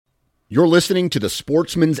You're listening to the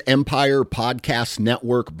Sportsman's Empire Podcast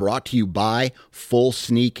Network, brought to you by Full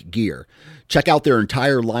Sneak Gear. Check out their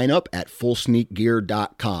entire lineup at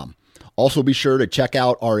fullsneakgear.com. Also be sure to check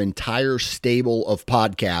out our entire stable of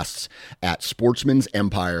podcasts at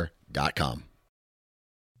sportsmansempire.com.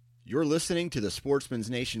 You're listening to the Sportsman's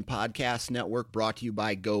Nation Podcast Network, brought to you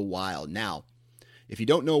by Go Wild. Now, if you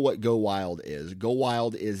don't know what Go Wild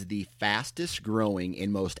is the fastest growing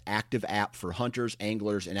and most active app for hunters,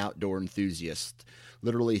 anglers, and outdoor enthusiasts.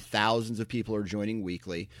 Literally thousands of people are joining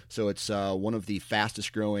weekly, so it's one of the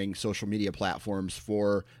fastest growing social media platforms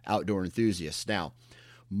for outdoor enthusiasts. Now,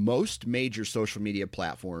 most major social media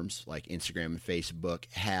platforms like Instagram and Facebook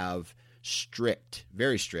have strict,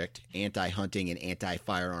 very strict anti-hunting and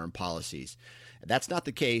anti-firearm policies. That's not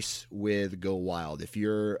the case with Go Wild. If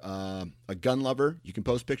you're a gun lover, you can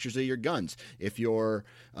post pictures of your guns. If you're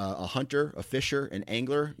a hunter, a fisher, an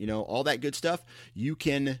angler, all that good stuff, you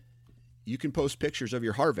can post pictures of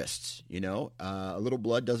your harvests. A little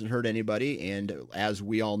blood doesn't hurt anybody. And as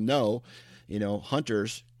we all know,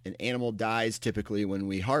 hunters, an animal dies typically when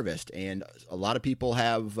we harvest, and a lot of people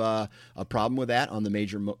have a problem with that on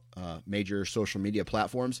the major social media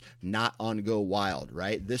platforms, not on Go Wild,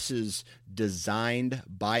 right? This is designed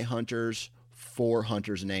by hunters for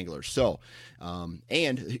hunters and anglers. So,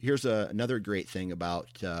 and here's another great thing about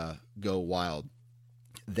Go Wild.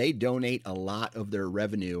 They donate a lot of their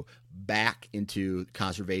revenue back into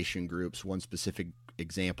conservation groups. One specific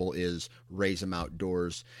example is Raise 'em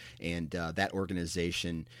Outdoors, and that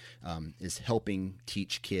organization is helping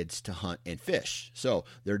teach kids to hunt and fish. So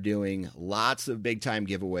they're doing lots of big time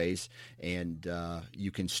giveaways, and you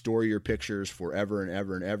can store your pictures forever and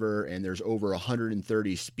ever and ever, and there's over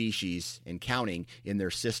 130 species and counting in their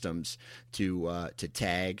systems to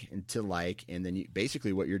tag and to like, and then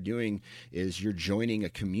basically what you're doing is you're joining a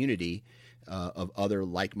community of other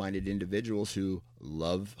like-minded individuals who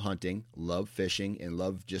love hunting, love fishing, and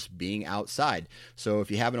love just being outside. So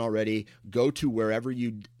if you haven't already, go to wherever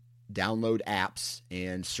you download apps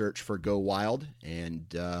and search for Go Wild and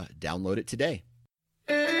download it today.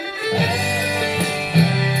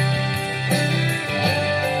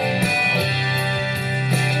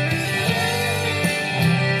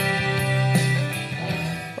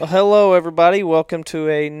 Well, hello, everybody. Welcome to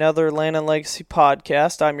another Land and Legacy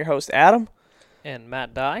podcast. I'm your host, Adam. And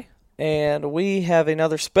Matt Dye. And we have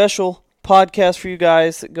another special podcast for you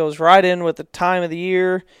guys that goes right in with the time of the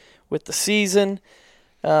year, with the season,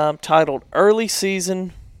 titled Early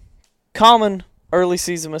Season, Common Early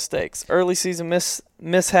Season Mistakes, Early Season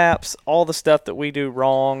Mishaps, all the stuff that we do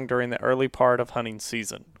wrong during the early part of hunting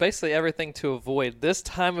season. Basically everything to avoid this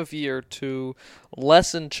time of year to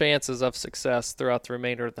lessen chances of success throughout the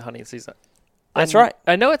remainder of the hunting season. That's right.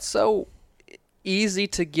 I know it's so easy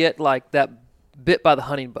to get like that bit by the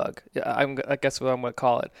hunting bug, I guess what I'm going to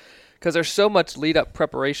call it, because there's so much lead-up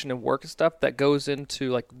preparation and work and stuff that goes into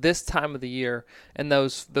like this time of the year and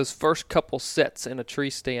those first couple sets in a tree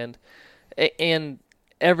stand, and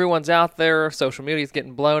everyone's out there, social media is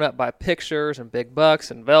getting blown up by pictures and big bucks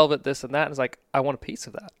and velvet, this and that, and it's like, I want a piece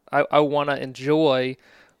of that. I want to enjoy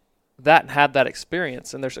that and have that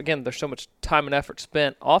experience, and there's so much time and effort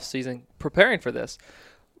spent off-season preparing for this,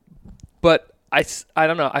 but I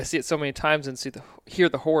don't know. I see it so many times and hear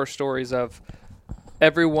the horror stories of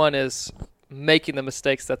everyone is making the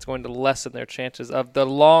mistakes that's going to lessen their chances of the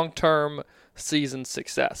long-term season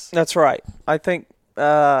success. That's right. I think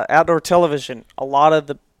outdoor television, a lot of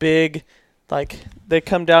the big, they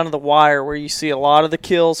come down to the wire where you see a lot of the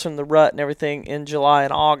kills from the rut and everything in July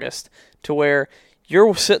and August, to where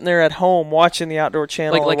you're sitting there at home watching the Outdoor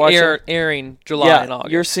Channel. Airing July and August.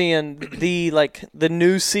 You're seeing the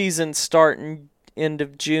new season starting end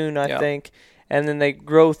of June, I think, and then they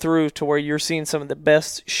grow through to where you're seeing some of the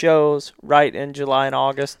best shows right in July and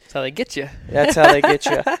August. That's how they get you. That's how they get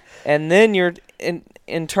you. And then you're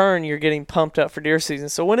in turn, you're getting pumped up for deer season.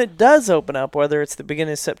 So when it does open up, whether it's the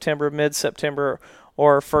beginning of September, mid-September,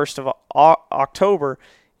 or 1st of October,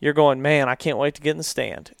 you're going, man, I can't wait to get in the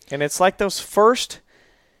stand. And it's like those first,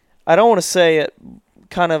 I don't want to say it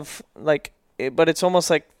kind of like, but it's almost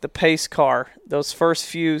like the pace car. Those first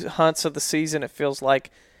few hunts of the season, it feels like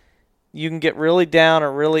you can get really down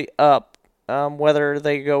or really up, whether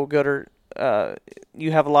they go good or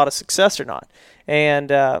you have a lot of success or not.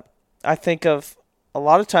 And I think of a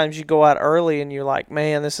lot of times you go out early and you're like,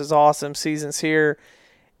 man, this is awesome, season's here.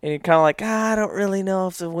 And you're kind of like, I don't really know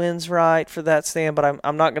if the wind's right for that stand, but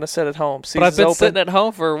I'm not going to sit at home. Season's but I've been open, sitting at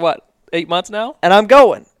home for, 8 months now? And I'm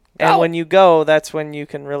going. And when you go, that's when you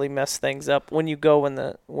can really mess things up, when you go when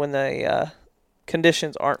the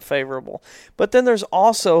conditions aren't favorable. But then there's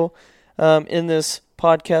also in this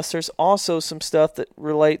podcast, there's also some stuff that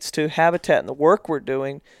relates to habitat and the work we're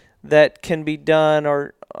doing that can be done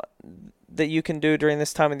or that you can do during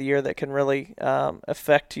this time of the year that can really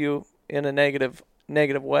affect you in a negative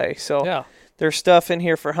way. So Yeah. there's stuff in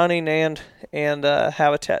here for hunting and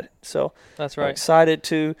habitat. So That's I'm right. excited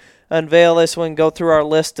to unveil this one, go through our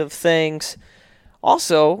list of things.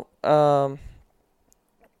 Also, I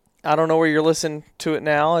don't know where you're listening to it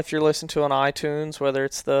now. If you're listening to it on iTunes, whether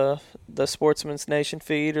it's the Sportsman's Nation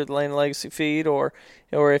feed or the Lane Legacy feed, or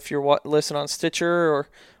if you're listening on Stitcher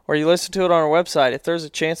or you listen to it on our website, if there's a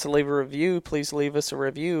chance to leave a review, please leave us a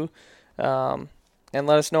review and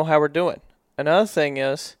let us know how we're doing. Another thing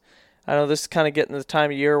is, I know this is kind of getting to the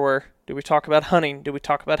time of year where do we talk about hunting? Do we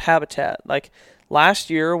talk about habitat? Like last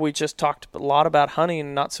year, we just talked a lot about hunting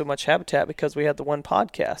and not so much habitat because we had the one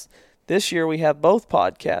podcast. This year, we have both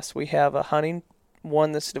podcasts. We have a hunting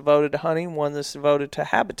one that's devoted to hunting, one that's devoted to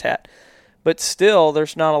habitat. But still,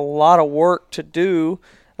 there's not a lot of work to do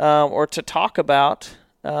or to talk about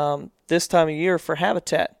this time of year for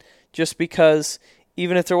habitat, just because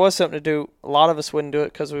even if there was something to do, a lot of us wouldn't do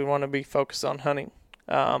it because we want to be focused on hunting.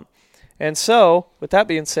 And so, with that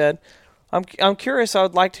being said, I'm curious. I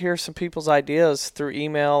would like to hear some people's ideas through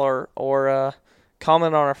email or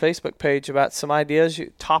comment on our Facebook page about some ideas,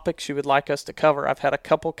 topics you would like us to cover. I've had a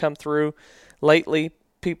couple come through lately,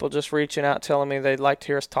 people just reaching out telling me they'd like to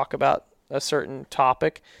hear us talk about a certain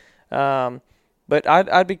topic. But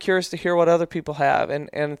I'd be curious to hear what other people have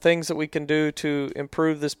and things that we can do to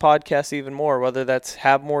improve this podcast even more, whether that's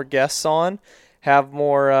have more guests on, have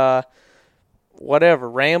more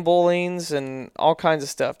ramblings and all kinds of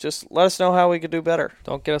stuff. Just let us know how we could do better.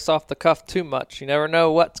 Don't get us off the cuff too much. You never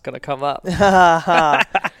know what's going to come up.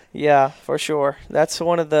 Yeah, for sure. That's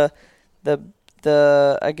one of the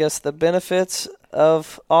I guess the benefits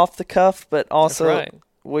of off the cuff, but also That's right.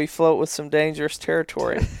 we float with some dangerous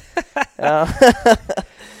territory.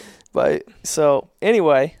 But so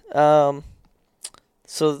anyway,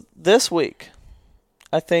 so this week,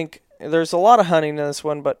 I think there's a lot of hunting in this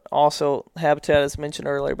one, but also habitat as mentioned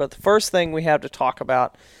earlier. But the first thing we have to talk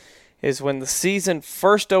about is when the season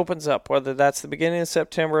first opens up, whether that's the beginning of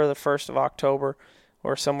September or the 1st of October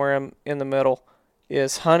or somewhere in the middle,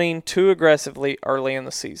 is hunting too aggressively early in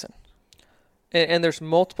the season. And there's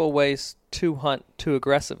multiple ways to hunt too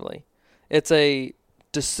aggressively. It's a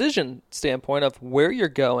decision standpoint of where you're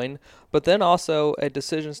going, but then also a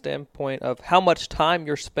decision standpoint of how much time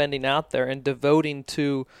you're spending out there and devoting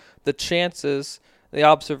to the chances, the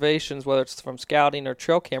observations, whether it's from scouting or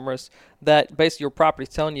trail cameras, that basically your property's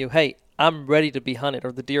telling you, hey, I'm ready to be hunted,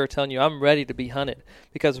 or the deer are telling you, I'm ready to be hunted.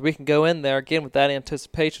 Because we can go in there, again, with that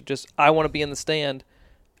anticipation, just I want to be in the stand,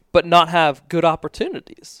 but not have good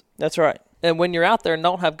opportunities. That's right. And when you're out there and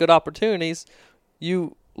don't have good opportunities,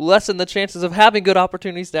 you lessen the chances of having good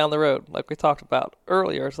opportunities down the road, like we talked about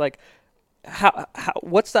earlier. It's like, how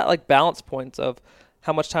what's that like balance points of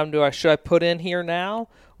how much time should I put in here now,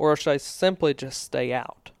 or should I simply just stay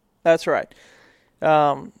out? That's right.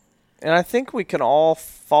 And I think we can all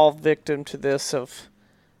fall victim to this if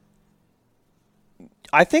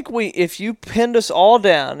you pinned us all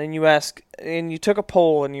down and you took a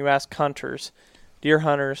poll and you asked hunters, deer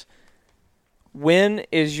hunters, when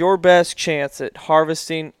is your best chance at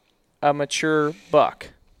harvesting a mature buck?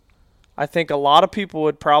 I think a lot of people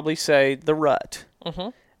would probably say the rut. Mm-hmm.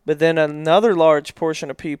 But then another large portion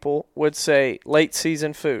of people would say late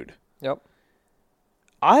season food. Yep.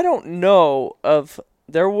 I don't know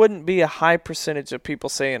there wouldn't be a high percentage of people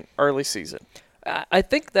saying early season. I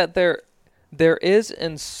think that there is,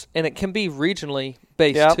 and it can be regionally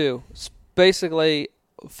based too. Basically,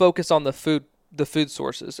 focus on the food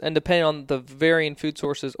sources, and depending on the varying food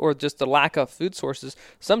sources or just the lack of food sources,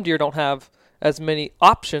 some deer don't have as many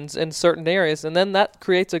options in certain areas, and then that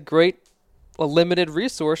creates a limited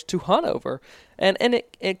resource to hunt over. And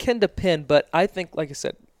it can depend, but I think, like I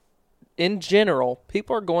said, in general,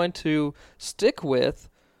 people are going to stick with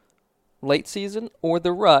late season or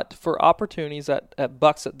the rut for opportunities at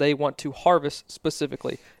bucks that they want to harvest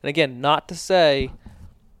specifically. And again, not to say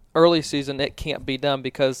early season it can't be done,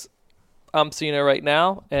 because I'm seeing it right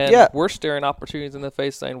now, and we're staring opportunities in the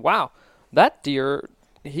face saying, wow, that deer,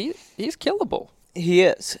 he's killable. He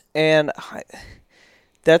is. And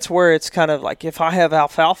that's where it's kind of like, if I have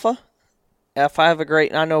alfalfa, if I have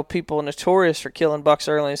I know people are notorious for killing bucks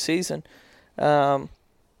early in the season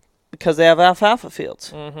because they have alfalfa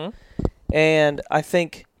fields. Mm-hmm. And I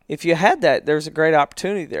think if you had that, there's a great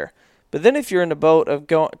opportunity there. But then if you're in the boat of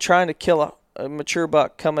trying to kill a mature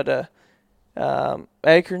buck coming to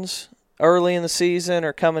acorns early in the season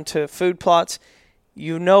or coming to food plots,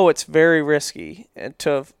 it's very risky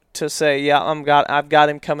to to say, yeah, I've got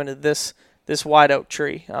him coming to this white oak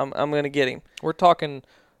tree. I'm going to get him. We're talking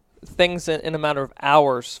things in a matter of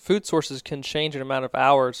hours. Food sources can change in a matter of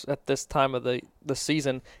hours at this time of the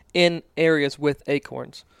season in areas with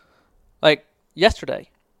acorns. Like yesterday,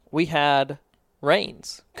 we had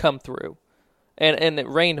rains come through, and it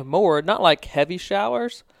rained more, not like heavy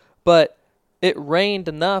showers, but it rained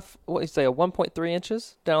enough, 1.3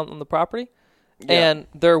 inches down on the property, and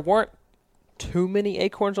there weren't too many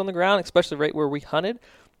acorns on the ground, especially right where we hunted,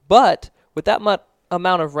 but with that much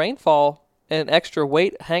amount of rainfall and extra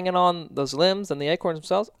weight hanging on those limbs and the acorns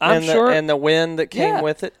themselves, I'm sure, and the wind that came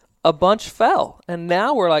with it, a bunch fell. And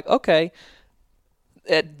now we're like, okay,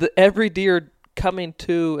 every deer coming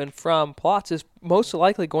to and from plots is most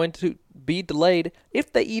likely going to be delayed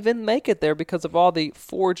if they even make it there because of all the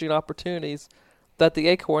foraging opportunities that the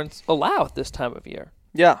acorns allow at this time of year.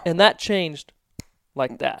 Yeah. And that changed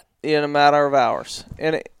like that. In a matter of hours.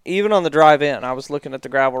 And even on the drive in, I was looking at the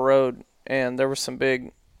gravel road, and there were some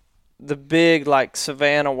big like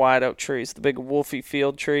Savannah white oak trees, the big Wolfie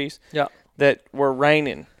Field trees that were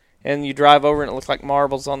raining. And you drive over and it looked like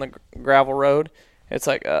marbles on the gravel road. It's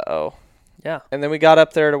like, uh-oh. Yeah. And then we got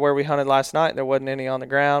up there to where we hunted last night, and there wasn't any on the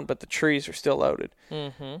ground, but the trees are still loaded.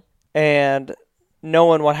 Mm-hmm. And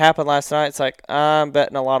knowing what happened last night, it's like, I'm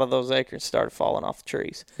betting a lot of those acorns started falling off the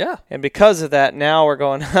trees. Yeah. And because of that, now we're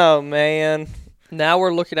going, oh, man. Now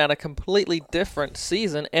we're looking at a completely different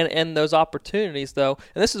season and those opportunities, though.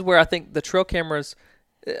 And this is where I think the trail cameras,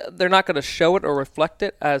 they're not going to show it or reflect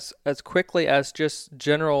it as quickly as just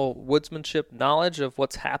general woodsmanship knowledge of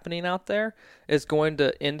what's happening out there is going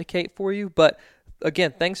to indicate for you. But,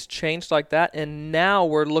 again, things changed like that, and now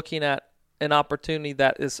we're looking at an opportunity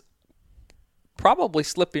that is probably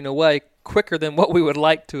slipping away quicker than what we would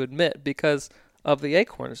like to admit because of the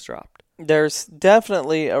acorns dropped. There's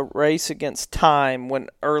definitely a race against time when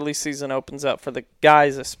early season opens up for the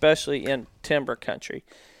guys, especially in timber country.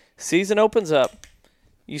 Season opens up,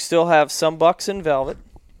 you still have some bucks in velvet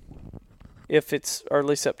if it's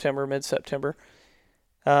early September, mid-September.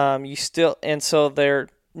 So they're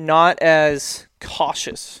not as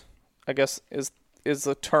cautious, I guess is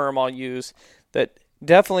the term I'll use. That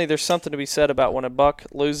definitely there's something to be said about when a buck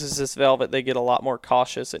loses his velvet, they get a lot more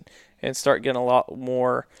cautious and start getting a lot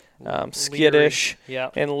more skittish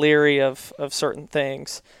and leery of certain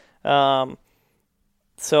things. So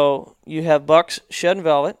you have bucks shedding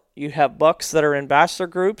velvet. You have bucks that are in bachelor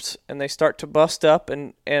groups, and they start to bust up,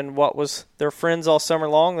 and what was their friends all summer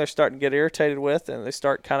long, they're starting to get irritated with, and they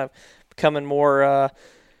start kind of becoming more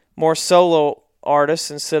solo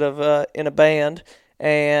artists instead of in a band.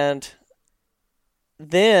 And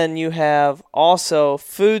then you have also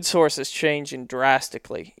food sources changing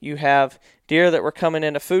drastically. You have deer that were coming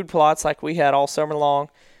into food plots like we had all summer long,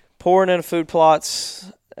 pouring into food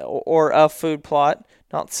plots or a food plot,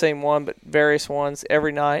 not the same one, but various ones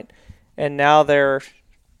every night, and now they're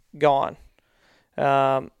gone.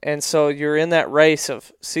 And so you're in that race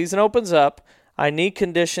of season opens up. I need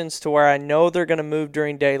conditions to where I know they're going to move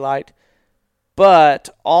during daylight, but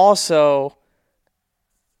also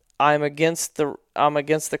I'm against the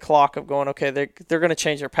clock of going, okay, they're going to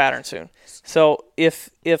change their pattern soon. So if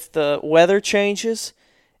the weather changes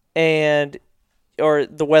or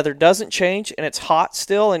the weather doesn't change and it's hot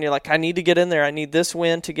still and you're like, I need to get in there, I need this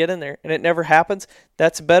wind to get in there, and it never happens,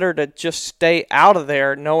 that's better to just stay out of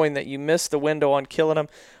there knowing that you missed the window on killing them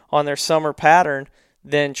on their summer pattern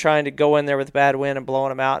than trying to go in there with bad wind and blowing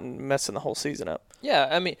them out and messing the whole season up. Yeah,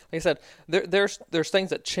 I mean, like I said, there's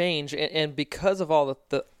things that change, and because of all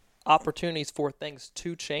the opportunities for things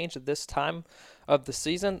to change at this time of the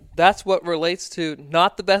season, that's what relates to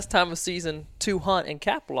not the best time of season to hunt and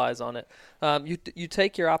capitalize on it. You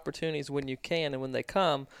take your opportunities when you can and when they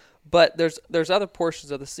come, but there's other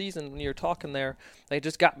portions of the season when you're talking there, they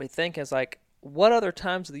just got me thinking, it's like, what other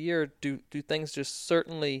times of the year do things just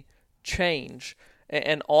certainly change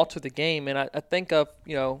and alter the game? And I think of,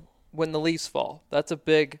 when the leaves fall. That's a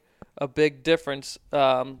big difference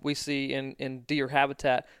we see in deer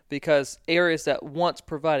habitat, because areas that once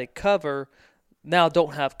provided cover now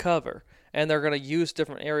don't have cover, and they're going to use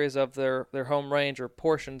different areas of their home range or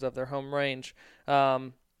portions of their home range.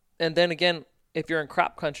 And then again, if you're in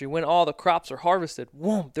crop country, when all the crops are harvested,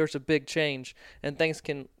 whoom, there's a big change, and things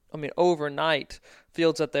can, overnight,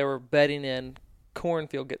 fields that they were bedding in,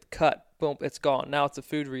 cornfield get cut, boom, it's gone. Now it's a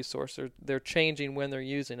food resource. They're changing when they're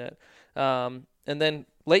using it. And then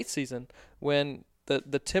late season, when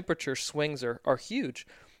the temperature swings are huge.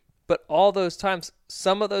 But all those times,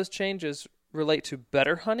 some of those changes relate to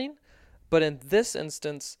better hunting. But in this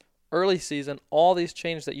instance, early season, all these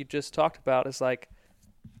changes that you just talked about is like,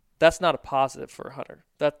 that's not a positive for a hunter.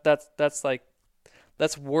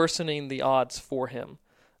 That's worsening the odds for him.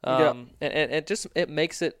 And it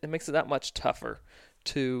makes it that much tougher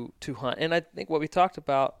to hunt. And I think what we talked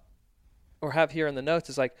about or have here in the notes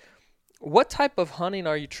is like, what type of hunting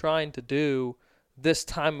are you trying to do this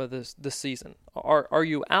time of the season? Are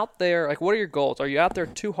you out there, like, what are your goals? Are you out there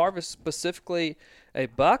to harvest specifically a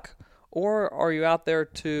buck, or are you out there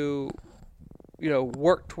to,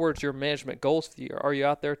 work towards your management goals for the year? Are you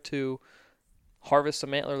out there to harvest some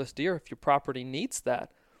antlerless deer if your property needs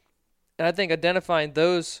that? And I think identifying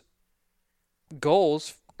those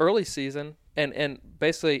goals early season and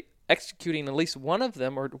basically executing at least one of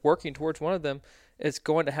them or working towards one of them is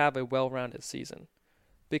going to have a well-rounded season.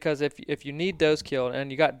 Because if you need does killed and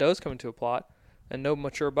you got does coming to a plot and no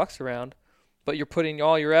mature bucks around, but you're putting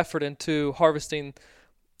all your effort into harvesting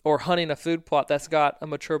or hunting a food plot that's got a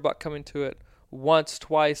mature buck coming to it once,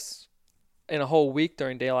 twice in a whole week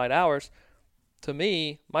during daylight hours, to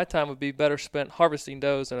me, my time would be better spent harvesting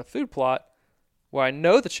does in a food plot where I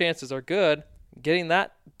know the chances are good, getting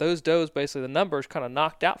those does, basically the numbers, kind of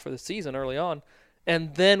knocked out for the season early on.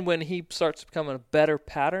 And then when he starts becoming a better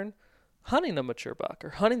pattern, hunting a mature buck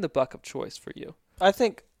or hunting the buck of choice for you. I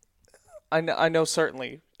think I know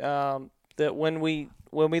certainly that when we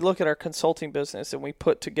look at our consulting business and we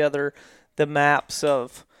put together the maps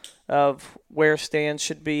of where stands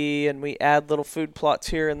should be and we add little food plots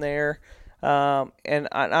here and there, and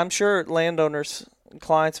I'm sure landowners and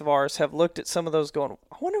clients of ours have looked at some of those going,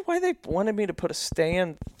 I wonder why they wanted me to put a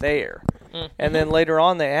stand there. Mm-hmm. And then later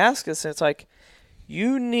on they ask us, and it's like,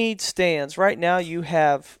 you need stands. Right now you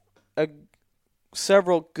have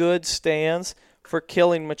several good stands for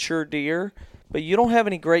killing mature deer, but you don't have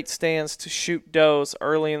any great stands to shoot does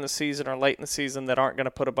early in the season or late in the season that aren't going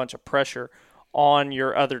to put a bunch of pressure on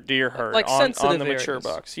your other deer herd, like on the mature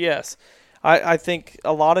bucks. Yes. I think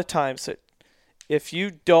a lot of times that if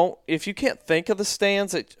you can't think of the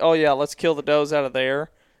stands that, oh yeah, let's kill the does out of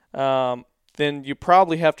there, then you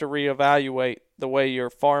probably have to reevaluate the way your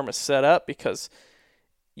farm is set up, because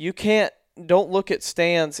don't look at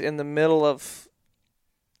stands in the middle of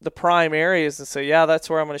the prime areas and say, yeah, that's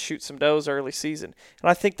where I'm going to shoot some does early season. And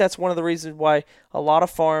I think that's one of the reasons why a lot of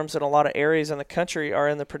farms and a lot of areas in the country are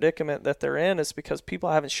in the predicament that they're in, is because people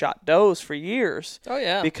haven't shot does for years. Oh,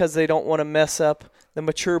 yeah. Because they don't want to mess up the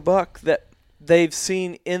mature buck that they've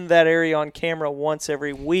seen in that area on camera once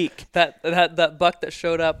every week. That buck that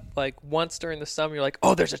showed up like once during the summer, you're like,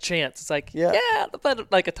 oh, there's a chance. It's like, yeah,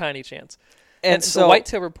 but like a tiny chance. And so the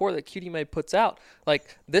Whitetail Report that QD May puts out,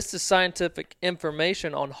 like, this is scientific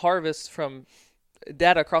information on harvests from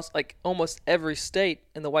data across like almost every state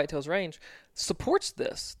in the whitetails range, supports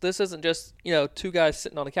this. This isn't just, two guys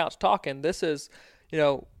sitting on the couch talking. This is,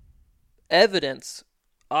 evidence,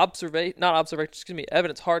 evidence,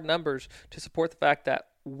 hard numbers to support the fact that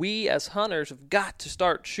we as hunters have got to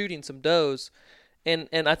start shooting some does. And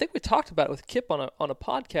I think we talked about it with Kip on a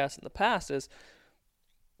podcast in the past, is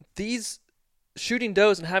these shooting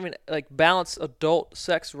does and having like balanced adult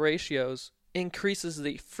sex ratios increases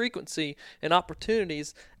the frequency and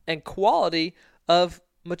opportunities and quality of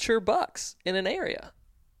mature bucks in an area.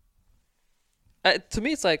 To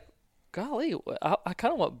me, it's like, golly, I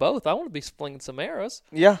kind of want both. I want to be flinging some arrows.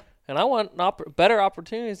 Yeah. And I want better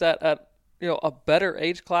opportunities at a better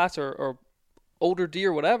age class or older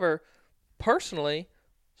deer, whatever, personally.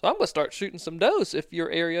 So I'm going to start shooting some does if your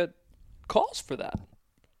area calls for that.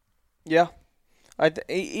 Yeah.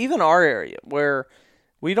 Even our area, where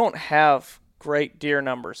we don't have great deer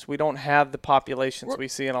numbers, we don't have the populations we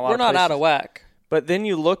see in a lot of places. We're not out of whack. But then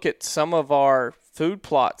you look at some of our food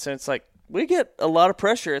plots, and it's like, we get a lot of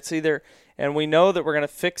pressure. It's either, and we know that we're going to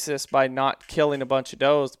fix this by not killing a bunch of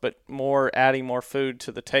does, but adding more food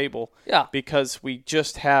to the table. Yeah. Because we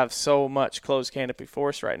just have so much closed canopy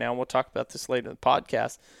forest right now. And we'll talk about this later in the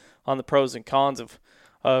podcast on the pros and cons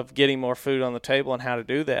of getting more food on the table and how to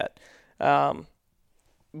do that.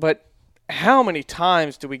 But how many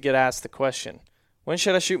times do we get asked the question, when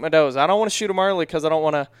should I shoot my does? I don't want to shoot them early because I don't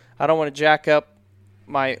want to jack up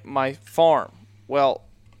my farm. Well,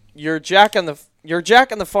 you're jacking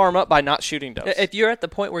the farm up by not shooting does. If you're at the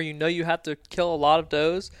point where you have to kill a lot of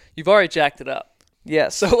does, you've already jacked it up.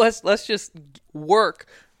 Yes. So let's just work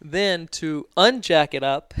then to unjack it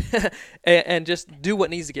up and just do what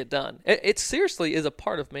needs to get done. It seriously is a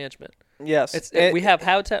part of management. Yes. We have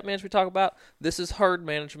habitat management we talk about. This is herd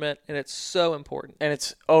management, and it's so important. And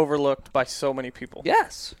it's overlooked by so many people.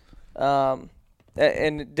 Yes. And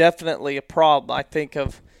definitely a problem. I think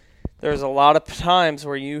there's a lot of times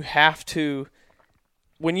where you have to,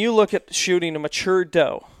 when you look at shooting a mature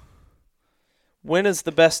doe, when is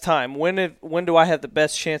the best time? When do I have the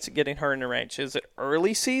best chance at getting her in the range? Is it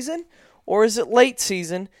early season or is it late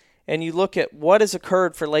season? And you look at what has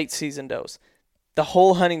occurred for late season does. The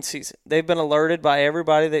whole hunting season. They've been alerted by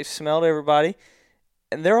everybody. They've smelled everybody.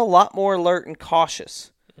 And they're a lot more alert and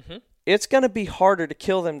cautious. Mm-hmm. It's going to be harder to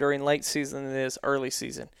kill them during late season than it is early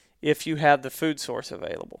season if you have the food source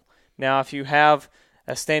available. Now, if you have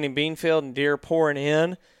a standing bean field and deer pouring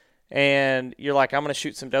in and you're like, I'm going to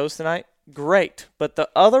shoot some does tonight, great. But the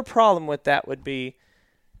other problem with that would be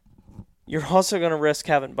you're also going to risk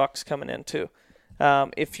having bucks coming in too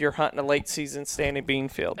if you're hunting a late season standing bean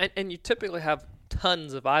field. And you typically have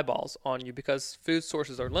tons of eyeballs on you because food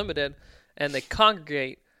sources are limited and they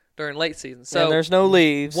congregate during late season. So and there's no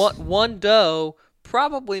leaves. One doe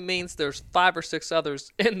probably means there's 5 or 6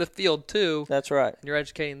 others in the field too. That's right. And you're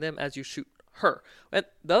educating them as you shoot her. And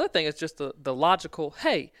the other thing is just the logical,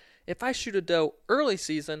 hey, if I shoot a doe early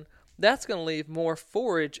season, that's going to leave more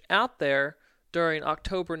forage out there during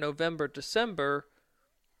October, November, December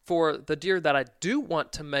for the deer that I do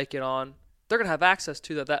want to make it on. They're going to have access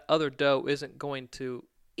to that other doe isn't going to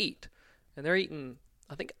eat. And they're eating,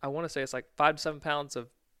 I want to say it's like 5 to 7 pounds of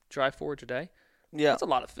dry forage a day. Yeah. That's a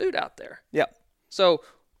lot of food out there. Yeah. So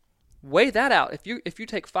weigh that out. If you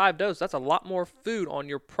take 5 does, that's a lot more food on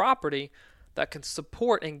your property that can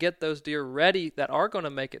support and get those deer ready that are going to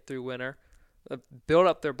make it through winter, build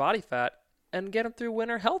up their body fat, and get them through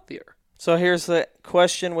winter healthier. So here's the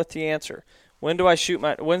question with the answer. When's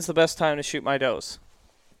the best time to shoot my does?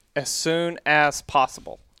 As soon as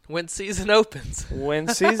possible. When season opens. When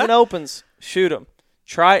season opens, shoot them.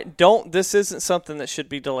 This isn't something that should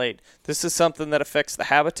be delayed. This is something that affects the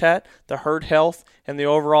habitat, the herd health, and the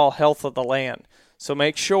overall health of the land. So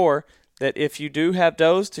make sure that if you do have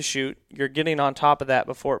does to shoot, you're getting on top of that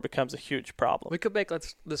before it becomes a huge problem. We could make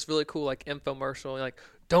this really cool infomercial,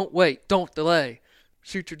 don't wait, don't delay,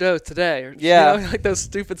 shoot your does today. Or, like those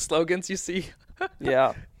stupid slogans you see.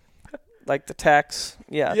 Yeah. Like the tax.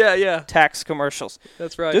 Yeah. Yeah. Tax commercials.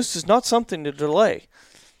 That's right. This is not something to delay.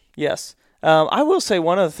 Yes. I will say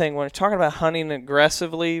one other thing. When we're talking about hunting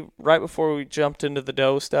aggressively, right before we jumped into the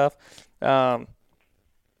doe stuff,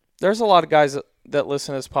 there's a lot of guys that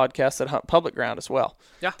listen to this podcast that hunt public ground as well.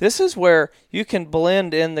 Yeah. This is where you can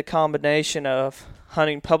blend in the combination of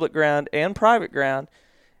hunting public ground and private ground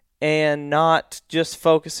and not just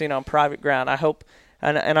focusing on private ground. I hope,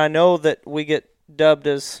 and I know that we get dubbed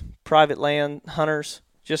as private land hunters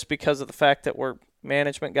just because of the fact that we're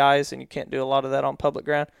management guys and you can't do a lot of that on public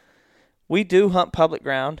ground. We do hunt public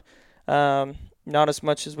ground, not as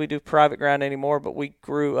much as we do private ground anymore, but I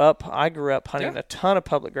grew up hunting a ton of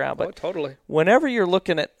public ground. But totally. Whenever you're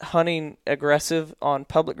looking at hunting aggressive on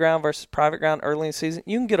public ground versus private ground early in the season,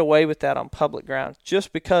 you can get away with that on public ground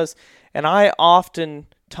just because, and I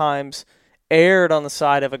oftentimes erred on the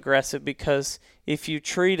side of aggressive because if you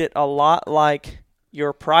treat it a lot like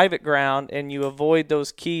your private ground and you avoid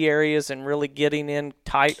those key areas and really getting in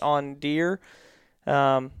tight on deer,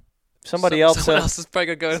 Somebody else is probably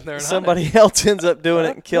gonna go in there and somebody else ends up doing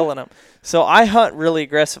it and killing them. So I hunt really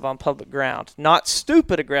aggressive on public ground, not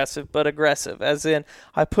stupid aggressive, but aggressive. As in,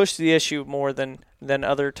 I push the issue more than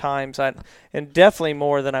other times, and definitely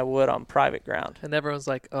more than I would on private ground. And everyone's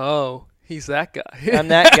like, "Oh, he's that guy." I'm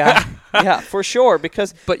that guy. Yeah, for sure.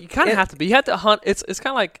 But you kind of have to be. You have to hunt. It's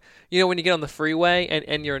kind of like when you get on the freeway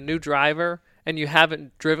and you're a new driver. And you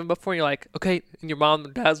haven't driven before, and you're like, okay, and your mom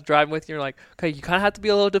and dad's driving with you, and you're like, okay, you kind of have to be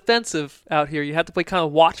a little defensive out here. You have to kind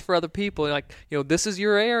of watch for other people. And like, this is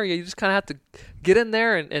your area. You just kind of have to get in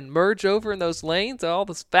there and merge over in those lanes. All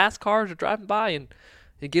those fast cars are driving by, and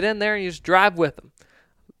you get in there and you just drive with them.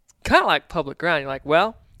 Kind of like public ground. You're like,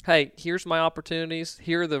 well, hey, here's my opportunities.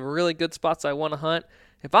 Here are the really good spots I want to hunt.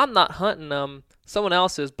 If I'm not hunting them, someone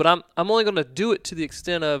else is, but I'm only going to do it to the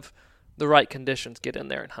extent of the right conditions. Get in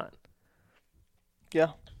there and hunt.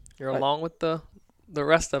 Yeah, you're along with the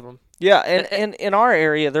rest of them. Yeah, and in our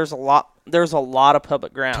area, there's a lot of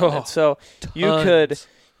public ground, and so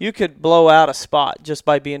you could blow out a spot just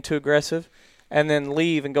by being too aggressive, and then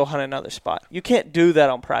leave and go hunt another spot. You can't do that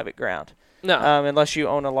on private ground, unless you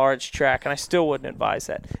own a large tract, and I still wouldn't advise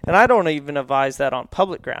that. And I don't even advise that on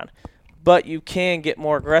public ground. But you can get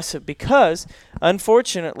more aggressive because,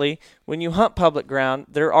 unfortunately, when you hunt public ground,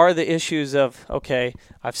 there are the issues of, okay,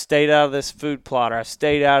 I've stayed out of this food plot or I've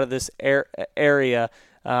stayed out of this area,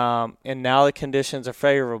 and now the conditions are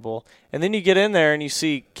favorable. And then you get in there and you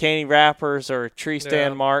see caney wrappers or tree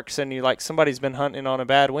stand marks, and you like somebody's been hunting on a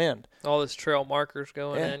bad wind. All these trail markers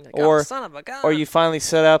going in. Or, son of a gun. Or you finally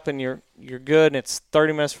set up and you're good, and it's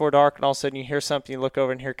 30 minutes before dark, and all of a sudden you hear something, you look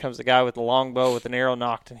over, and here comes the guy with the longbow with an arrow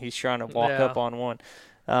nocked, and he's trying to walk up on one.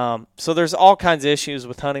 So there's all kinds of issues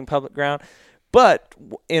with hunting public ground. But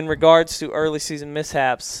in regards to early season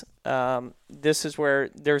mishaps, this is where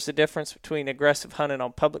there's a difference between aggressive hunting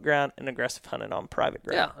on public ground and aggressive hunting on private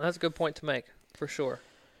ground. Yeah, that's a good point to make, for sure.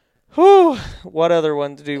 Whew. What other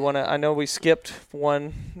ones do you want to – I know we skipped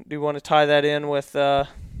one. Do you want to tie that in with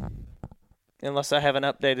unless I haven't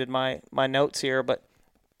updated my notes here, but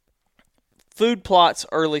food plots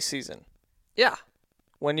early season. Yeah.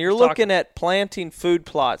 When you're looking at planting food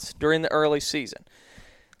plots during the early season,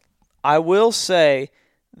 I will say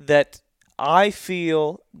that I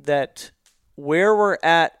feel that where we're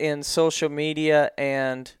at in social media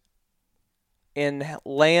and in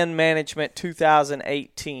land management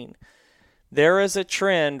 2018, there is a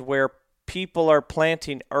trend where people are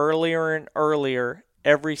planting earlier and earlier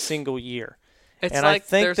every single year. And I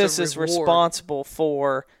think this is responsible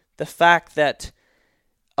for the fact that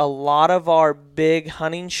a lot of our big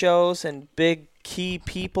hunting shows and big key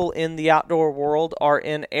people in the outdoor world are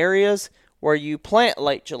in areas where you plant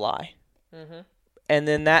late July. Mm-hmm. And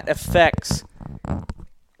then that affects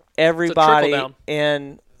everybody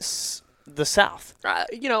in the South.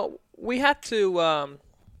 We have to,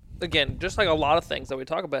 again, just like a lot of things that we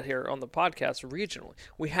talk about here on the podcast regionally,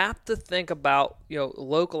 we have to think about,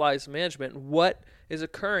 localized management and what is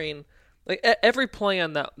occurring. Like every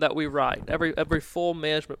plan that we write, every full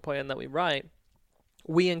management plan that we write,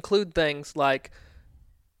 we include things like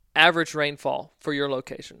average rainfall for your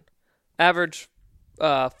location, average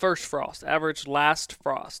first frost, average last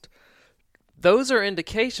frost. Those are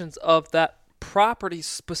indications of that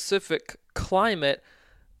property-specific climate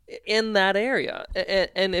in that area.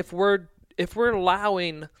 And if we're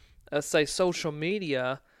allowing, say, social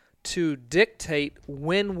media to dictate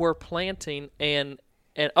when we're planting and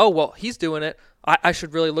oh, well, he's doing it, I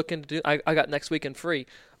should really look into I got next weekend free.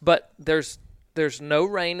 But there's no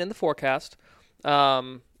rain in the forecast.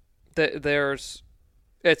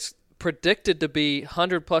 It's predicted to be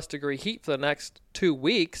 100+ degree heat for the next 2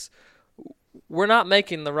 weeks. We're not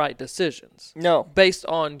making the right decisions. No. Based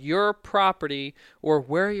on your property or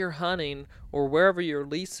where you're hunting or wherever your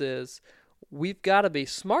lease is, we've got to be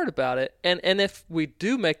smart about it. And if we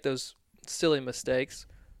do make those silly mistakes,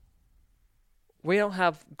 we don't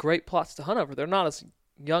have great plots to hunt over. They're not as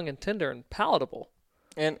young and tender and palatable.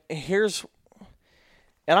 And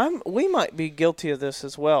we might be guilty of this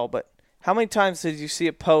as well, but how many times did you see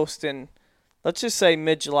a post in, let's just say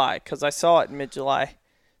mid-July, because I saw it in mid-July.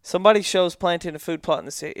 Somebody shows planting a food plot and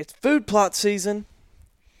they say, it's food plot season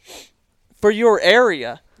for your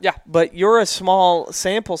area. Yeah. But you're a small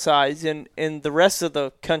sample size in the rest of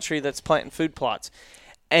the country that's planting food plots.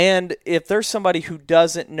 And if there's somebody who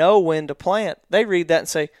doesn't know when to plant, they read that and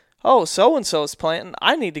say, oh, so-and-so is planting.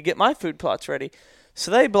 I need to get my food plots ready.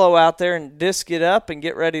 So they blow out there and disc it up and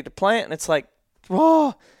get ready to plant. And it's like,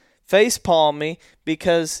 whoa, face palm me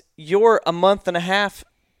because you're a month and a half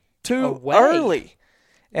too early.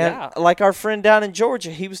 And like our friend down in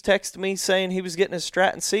Georgia, he was texting me saying he was getting his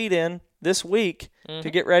Stratton seed in this week to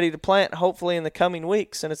get ready to plant, hopefully in the coming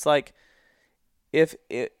weeks. And it's like,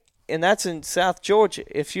 and that's in South Georgia.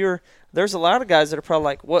 There's a lot of guys that are probably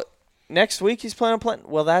like, what, next week he's planning on planting?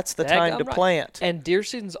 Well, that's the time to plant. And deer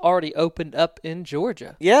season's already opened up in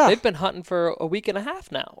Georgia. Yeah. They've been hunting for a week and a half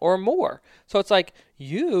now or more. So it's like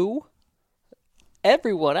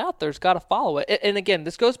everyone out there's got to follow it. And again,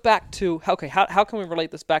 this goes back to, okay, how can we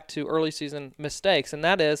relate this back to early season mistakes? And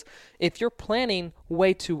that is, if you're planning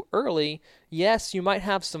way too early, yes, you might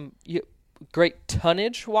have some great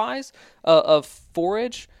tonnage-wise of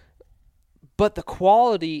forage, but the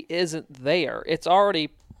quality isn't there. It's already,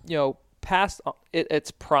 past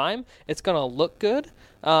its prime. It's going to look good.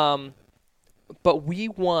 But we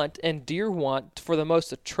want, and deer want, for the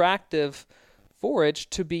most attractive forage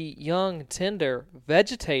to be young, tender,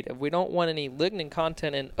 vegetative. We don't want any lignin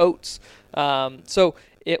content in oats. So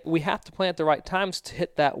we have to plant the right times to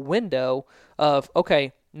hit that window of,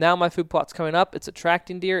 okay, now my food plot's coming up. It's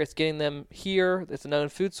attracting deer. It's getting them here. It's a known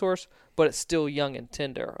food source, but it's still young and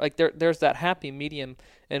tender. Like there's that happy medium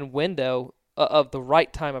and window of the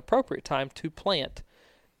right time, appropriate time to plant.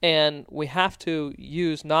 And we have to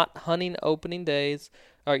use not hunting opening days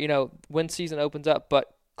or, when season opens up,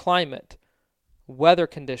 but climate, weather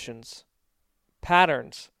conditions,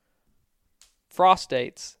 patterns, frost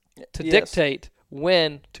dates to dictate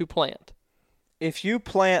when to plant. If you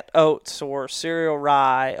plant oats or cereal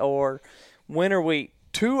rye or winter wheat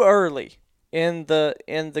too early in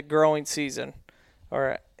the growing season,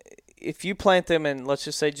 or if you plant them in, let's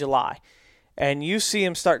just say July, and you see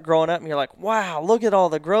them start growing up and you're like, wow, look at all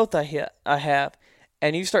the growth I have,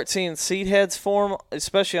 and you start seeing seed heads form,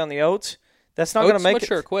 especially on the oats, that's not going to make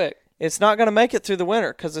mature quick. it's not going to make it through the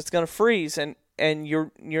winter because it's going to freeze, and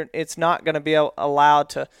it's not going to be allowed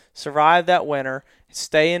to survive that winter,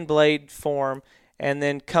 stay in blade form, and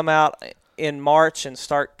then come out in March and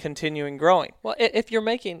start continuing growing. Well, if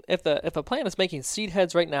a plant is making seed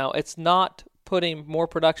heads right now, it's not putting more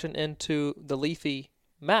production into the leafy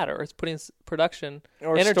matter. It's putting production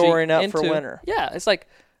or energy storing up into, for winter. Yeah, it's like,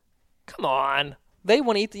 come on. They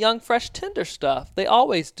want to eat the young, fresh, tender stuff. They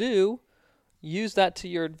always do. Use that to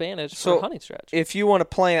your advantage for a hunting stretch. If you want to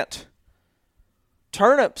plant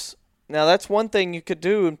turnips, now that's one thing you could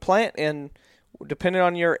do and plant in, depending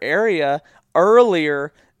on your area,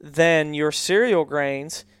 earlier than your cereal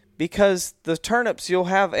grains, because the turnips, you'll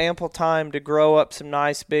have ample time to grow up some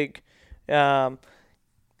nice big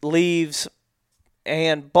leaves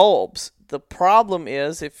and bulbs. The problem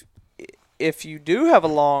is if you do have a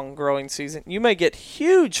long growing season, you may get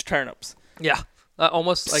huge turnips. Yeah,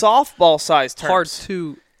 almost like softball-sized turnips. Hard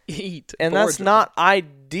to eat. And that's not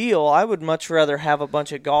ideal. I would much rather have a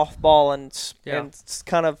bunch of golf ball and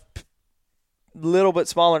kind of little bit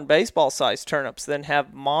smaller than baseball-sized turnips than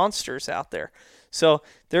have monsters out there. So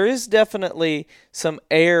there is definitely some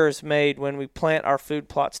errors made when we plant our food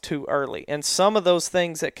plots too early. And some of those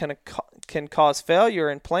things that can cause failure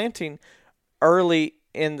in planting early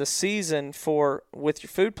in the season with your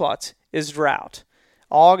food plots is drought.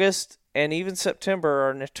 August and even September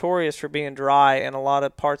are notorious for being dry in a lot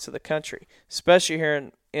of parts of the country, especially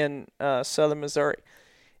here in southern Missouri.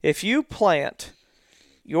 If you plant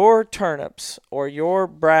your turnips or your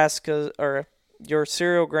brassicas or your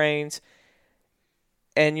cereal grains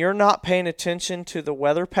and you're not paying attention to the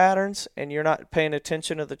weather patterns and you're not paying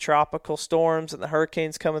attention to the tropical storms and the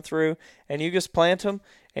hurricanes coming through, and you just plant them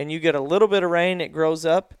and you get a little bit of rain, it grows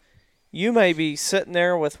up, you may be sitting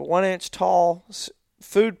there with 1 inch tall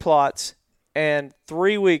food plots and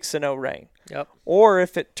 3 weeks of no rain. Yep. Or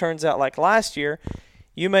if it turns out like last year,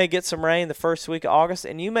 you may get some rain the first week of August,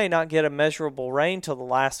 and you may not get a measurable rain till the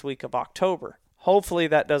last week of October. Hopefully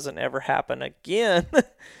that doesn't ever happen again,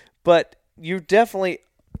 but you definitely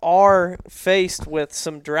are faced with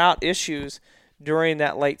some drought issues during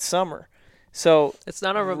that late summer. So it's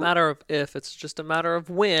not a matter of if, it's just a matter of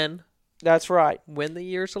when. That's right. When the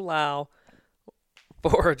years allow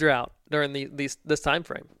for a drought during this time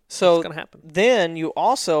frame. So it's going to happen. Then you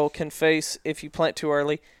also can face, if you plant too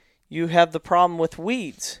early, you have the problem with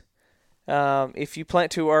weeds. If you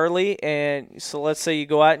plant too early, and so let's say you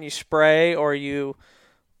go out and you spray, or you,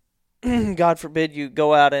 God forbid, you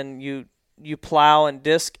go out and you plow and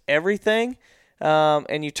disc everything,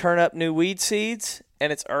 and you turn up new weed seeds,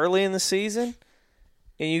 and it's early in the season,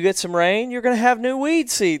 and you get some rain, you're going to have new weed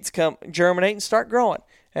seeds come germinate and start growing.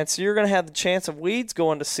 And so you're going to have the chance of weeds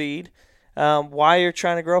going to seed while you're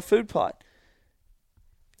trying to grow a food plot.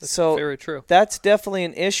 That's very true. That's definitely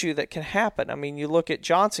an issue that can happen. I mean, you look at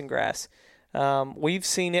Johnson grass. We've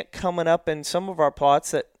seen it coming up in some of our plots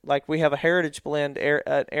that, like, we have a heritage blend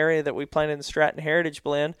area that we planted in the Stratton Heritage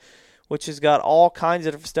Blend, which has got all kinds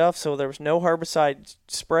of different stuff. So there was no herbicide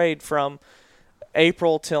sprayed from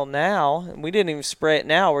April till now, and we didn't even spray it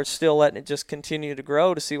now. We're still letting it just continue to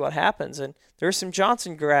grow to see what happens. And there's some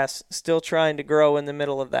Johnson grass still trying to grow in the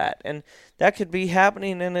middle of that, and that could be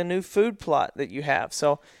happening in a new food plot that you have.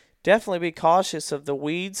 So definitely be cautious of the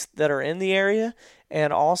weeds that are in the area,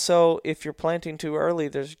 and also if you're planting too early,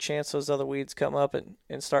 there's a chance those other weeds come up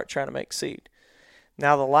and start trying to make seed.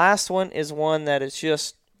 Now the last one is one that has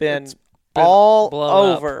just been all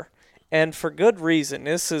over, and for good reason.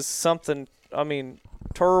 This is something, I mean,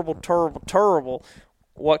 terrible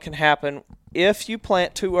what can happen if you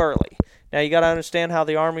plant too early. Now you got to understand how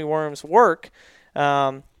the armyworms work,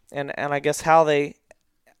 and I guess how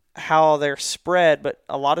they're spread, but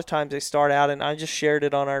a lot of times they start out, and I just shared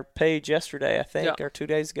it on our page yesterday, I think, or 2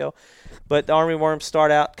 days ago. But the armyworms start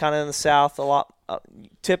out kind of in the south a lot,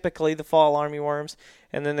 typically the fall armyworms,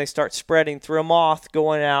 and then they start spreading through a moth,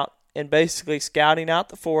 going out and basically scouting out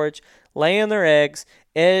the forage, laying their eggs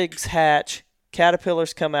hatch,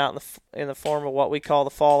 caterpillars come out in the form of what we call the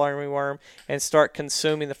fall armyworm and start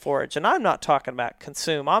consuming the forage. And I'm not talking about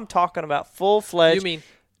consume. I'm talking about full-fledged. You mean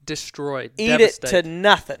destroyed, eat devastate. it to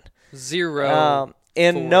nothing. Zero.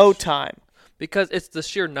 In force. no time. Because it's the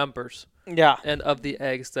sheer numbers. Yeah. And of the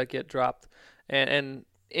eggs that get dropped. And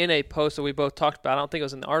in a post that we both talked about, I don't think it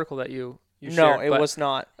was in the article that you shared. No, it was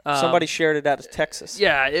not. Somebody shared it out of Texas.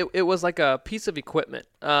 Yeah, it was like a piece of equipment.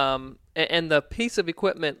 And the piece of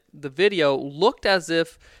equipment, the video, looked as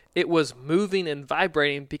if it was moving and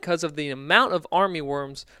vibrating because of the amount of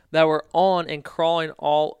armyworms that were on and crawling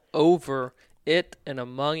all over it and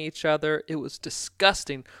among each other. It was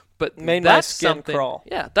disgusting. But Made my that's skin something, crawl.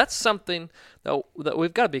 Yeah, that's something that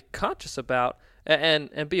we've got to be conscious about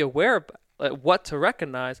and be aware of what to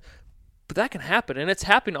recognize. But that can happen, and it's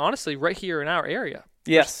happening honestly right here in our area.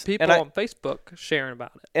 Yes. There's people on Facebook sharing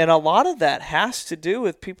about it. And a lot of that has to do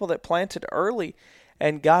with people that planted early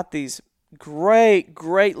and got these great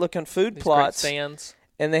looking food plots. Great stands.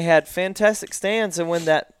 And they had fantastic stands, and when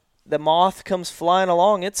the moth comes flying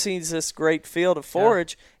along, it sees this great field of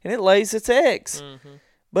forage, and it lays its eggs. Mm-hmm.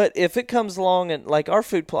 But if it comes along and like our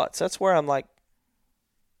food plots, that's where I'm like,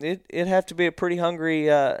 it'd have to be a pretty hungry,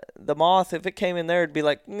 the moth, if it came in there, it'd be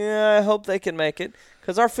like, yeah, I hope they can make it.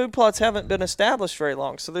 Because our food plots haven't been established very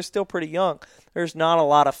long, so they're still pretty young. There's not a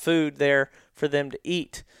lot of food there for them to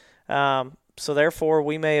eat. So therefore,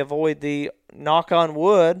 we may avoid the, knock on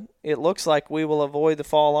wood, it looks like we will avoid the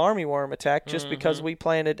fall armyworm attack just because we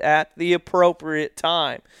planted at the appropriate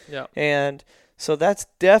time. Yeah. And so that's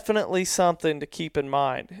definitely something to keep in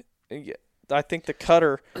mind. I think the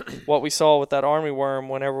cutter, what we saw with that armyworm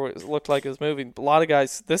whenever it looked like it was moving, a lot of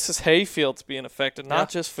guys, this is hay fields being affected, not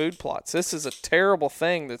just food plots. This is a terrible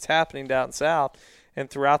thing that's happening down south and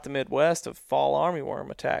throughout the Midwest of fall armyworm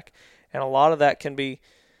attack. And a lot of that can be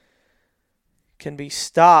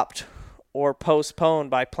stopped or postponed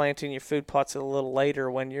by planting your food plots a little later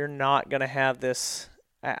when you're not going to have this.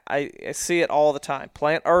 I see it all the time.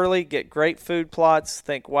 Plant early, get great food plots,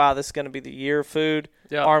 think, wow, this is going to be the year of food.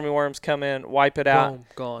 Yep. Armyworms come in, wipe it out. Boom,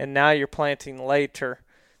 gone. And now you're planting later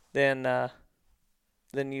than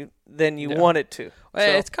you wanted to.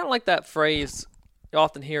 Well, it's kind of like that phrase you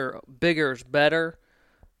often hear, bigger is better.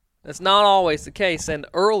 That's not always the case, and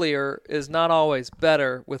earlier is not always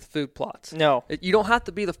better with food plots. No. You don't have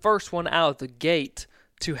to be the first one out of the gate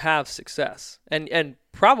to have success. And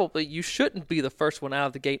probably you shouldn't be the first one out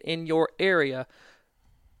of the gate in your area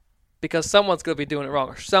because someone's going to be doing it wrong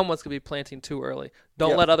or someone's going to be planting too early.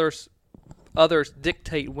 Don't let others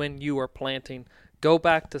dictate when you are planting. Go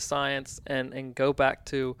back to science and go back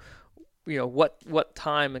to what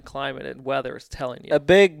time and climate and weather is telling you. A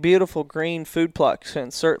big, beautiful green food plot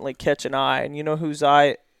can certainly catch an eye. And you know whose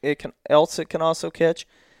eye it can also catch?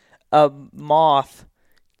 A moth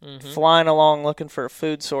flying along looking for a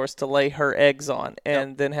food source to lay her eggs on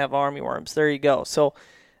and then have armyworms. There you go. So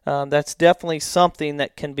that's definitely something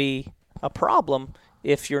that can be a problem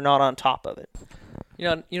if you're not on top of it.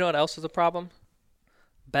 You know what else is a problem?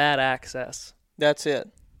 Bad access. That's it.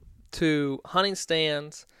 To hunting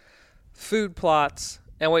stands, food plots,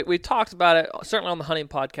 and we talked about it certainly on the hunting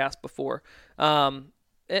podcast before. And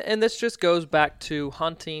this just goes back to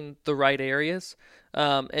hunting the right areas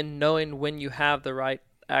and knowing when you have the right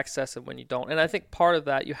access and when you don't. And I think part of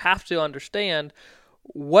that, you have to understand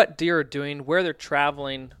what deer are doing, where they're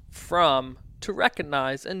traveling from, to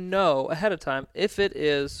recognize and know ahead of time if it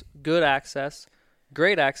is good access,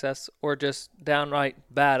 great access, or just downright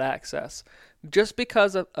bad access. Just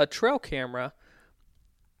because a trail camera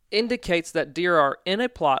indicates that deer are in a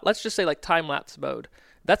plot, let's just say like time-lapse mode.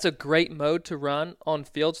 That's a great mode to run on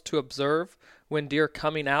fields to observe when deer are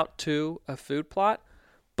coming out to a food plot.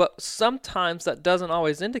 But sometimes that doesn't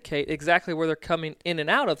always indicate exactly where they're coming in and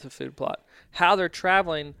out of the food plot, how they're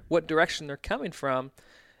traveling, what direction they're coming from.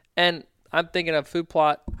 And I'm thinking of food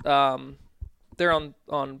plot there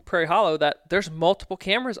on Prairie Hollow that there's multiple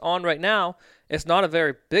cameras on right now. It's not a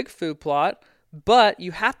very big food plot, but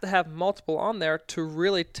you have to have multiple on there to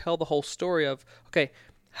really tell the whole story of, okay,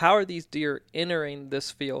 how are these deer entering this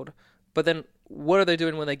field? But then what are they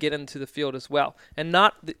doing when they get into the field as well? And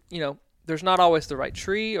there's not always the right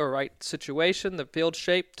tree or right situation, the field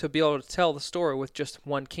shape, to be able to tell the story with just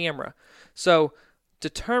one camera. So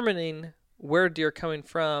determining where deer are coming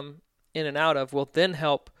from in and out of will then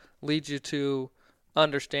help lead you to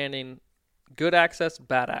understanding good access,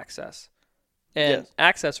 bad access. And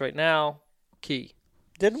access right now, key.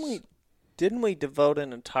 Didn't we devote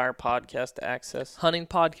an entire podcast to access? Hunting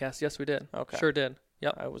podcast, yes we did. Okay. Sure did.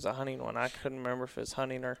 Yep. It was a hunting one. I couldn't remember if it was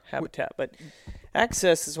hunting or habitat. But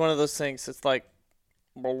access is one of those things that's like,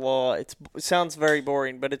 it sounds very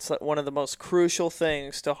boring, but it's like one of the most crucial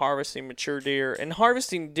things to harvesting mature deer and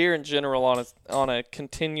harvesting deer in general on a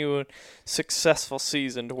continuing successful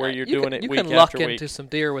season to where you're doing it week after week. You can luck into some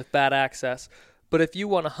deer with bad access. But if you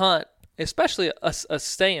want to hunt, especially a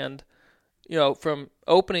stand, from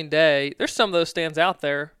opening day, there's some of those stands out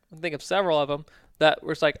there. I think of several of them that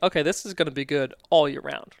was like, okay, this is going to be good all year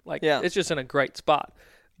round. It's just in a great spot.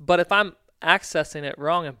 But if I'm accessing it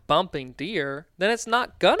wrong and bumping deer, then it's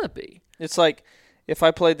not going to be. It's like if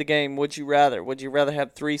I played the game, would you rather? Would you rather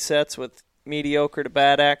have 3 sets with mediocre to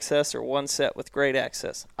bad access or 1 set with great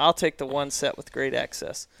access? I'll take the 1 set with great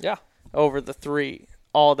access. Yeah. Over the 3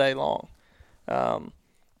 all day long.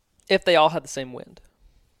 If they all had the same wind.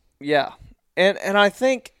 Yeah. And I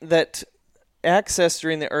think that access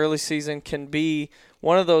during the early season can be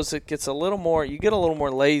one of those that gets you get a little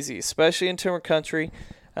more lazy, especially in timber country.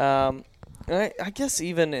 I guess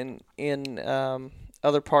even in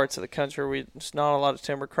other parts of the country where there's not a lot of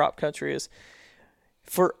timber, crop country is.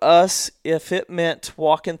 For us, if it meant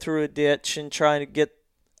walking through a ditch and trying to get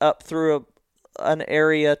up through an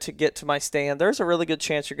area to get to my stand, there's a really good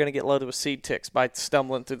chance you're going to get loaded with seed ticks by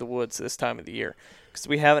stumbling through the woods this time of the year because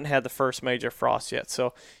we haven't had the first major frost yet.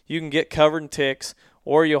 So you can get covered in ticks,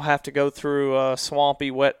 or you'll have to go through a swampy,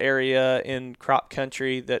 wet area in crop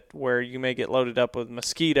country where you may get loaded up with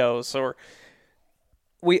mosquitoes. Or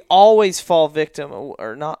we always fall victim,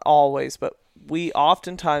 or not always, but we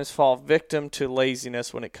oftentimes fall victim to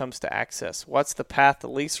laziness when it comes to access. What's the path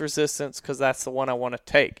of least resistance? Because that's the one I want to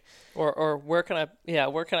take. Or where can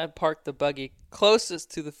I park the buggy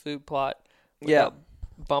closest to the food plot without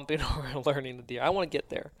bumping over and learning the deer? I want to get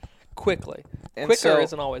there quickly. And Quicker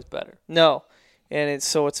isn't always better. No. And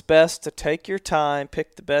it's best to take your time,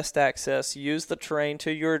 pick the best access, use the terrain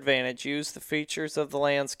to your advantage, use the features of the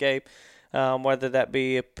landscape, whether that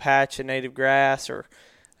be a patch of native grass or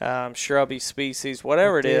shrubby species,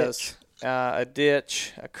 whatever it is, a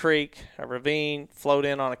ditch, a creek, a ravine, float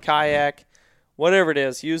in on a kayak, whatever it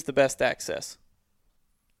is, use the best access.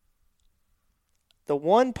 The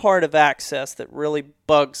one part of access that really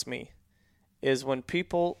bugs me is when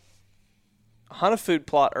people hunt a food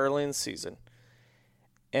plot early in the season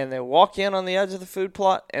and they walk in on the edge of the food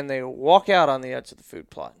plot and they walk out on the edge of the food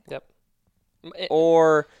plot. Yep.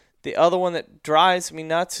 Or the other one that drives me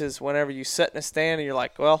nuts is whenever you sit in a stand and you're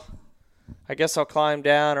like, well, I guess I'll climb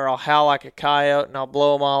down or I'll howl like a coyote and I'll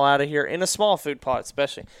blow them all out of here. In a small food plot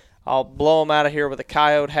especially. I'll blow them out of here with a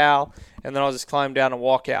coyote howl and then I'll just climb down and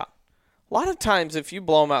walk out. A lot of times if you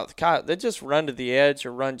blow them out with a coyote, they just run to the edge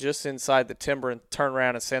or run just inside the timber and turn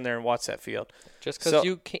around and stand there and watch that field. Just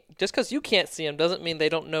because you can't see them doesn't mean they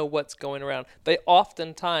don't know what's going around. They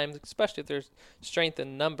oftentimes, especially if there's strength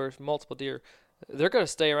in numbers, multiple deer, they're going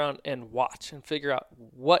to stay around and watch and figure out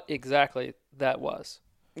what exactly that was.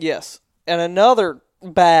 Yes. And another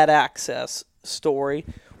bad access story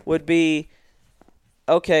would be,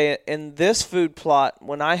 okay, in this food plot,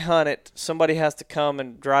 when I hunt it, somebody has to come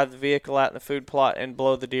and drive the vehicle out in the food plot and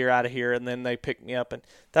blow the deer out of here, and then they pick me up. And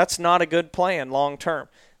that's not a good plan long term.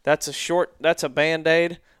 That's a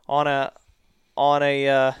Band-Aid on a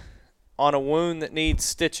wound that needs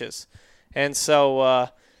stitches. And so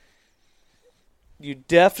you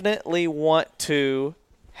definitely want to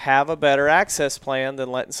have a better access plan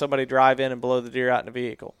than letting somebody drive in and blow the deer out in a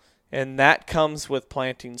vehicle. And that comes with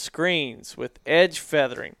planting screens, with edge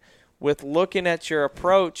feathering, with looking at your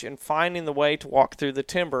approach and finding the way to walk through the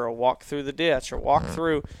timber or walk through the ditch or walk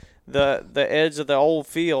through the edge of the old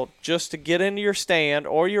field just to get into your stand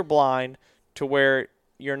or your blind to where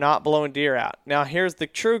you're not blowing deer out. Now, here's the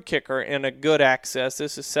true kicker in a good access.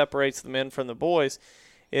 This separates the men from the boys,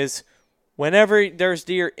 is whenever there's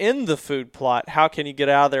deer in the food plot, how can you get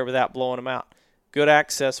out of there without blowing them out? Good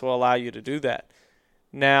access will allow you to do that.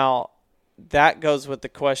 Now, that goes with the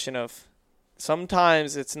question of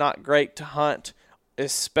sometimes it's not great to hunt,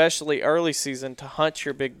 especially early season, to hunt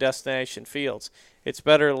your big destination fields. It's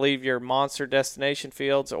better to leave your monster destination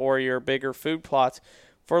fields or your bigger food plots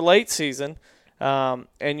for late season, and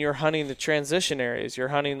you're hunting the transition areas. You're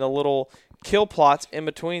hunting the little kill plots in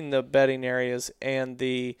between the bedding areas and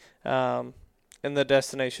the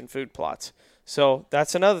destination food plots. So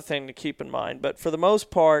that's another thing to keep in mind. But for the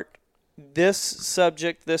most part, this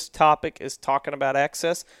topic is talking about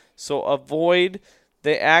access. So avoid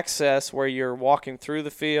the access where you're walking through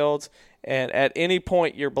the fields and at any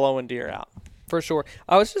point you're blowing deer out. For sure.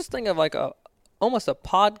 I was just thinking of like almost a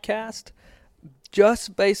podcast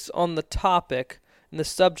just based on the topic and the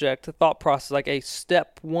subject, the thought process, like a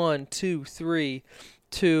step 1, 2, 3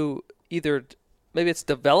 to either maybe it's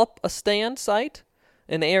develop a stand site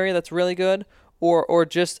in an area that's really good or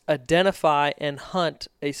just identify and hunt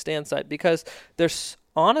a stand site, because there's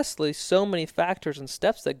honestly so many factors and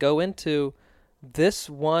steps that go into this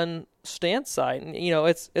one stand site. And, you know,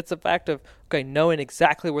 it's a fact of, okay, knowing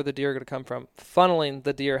exactly where the deer are going to come from, funneling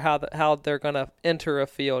the deer, how they're going to enter a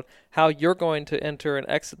field, how you're going to enter and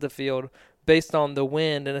exit the field based on the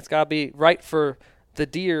wind, and it's got to be right for the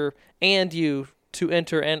deer and you to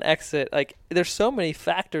enter and exit. Like, there's so many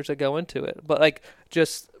factors that go into it, but like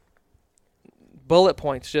just bullet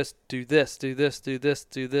points, just do this, do this, do this,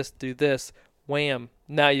 do this, do this, wham,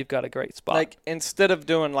 now you've got a great spot. Like, instead of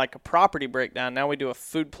doing like a property breakdown, now we do a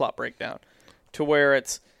food plot breakdown to where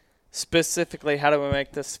it's specifically, how do we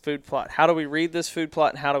make this food plot? How do we read this food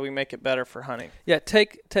plot, and how do we make it better for hunting? Yeah,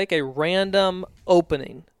 take a random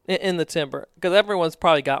opening in the timber, because everyone's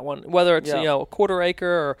probably got one, whether it's a quarter acre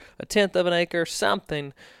or a tenth of an acre,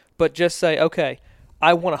 something. But just say, okay,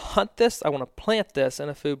 I want to hunt this, I want to plant this in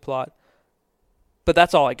a food plot, but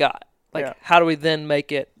that's all I got. Like, how do we then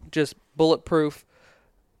make it just bulletproof,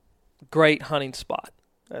 great hunting spot?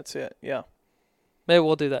 That's it. Yeah. Maybe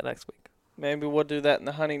we'll do that next week. Maybe we'll do that in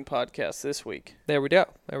the hunting podcast this week. There we go.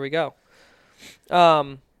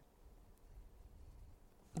 Is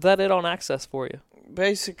that it on access for you?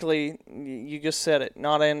 Basically, you just said it,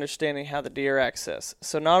 not understanding how the deer access.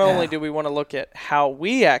 So not only do we want to look at how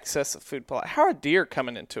we access a food plot, how are deer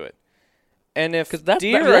coming into it? And if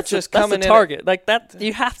deer are just coming in, that's the target. Like that,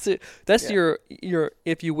 you have to. That's your,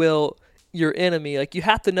 if you will, your enemy. Like, you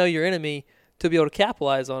have to know your enemy to be able to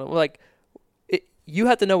capitalize on it. Like, you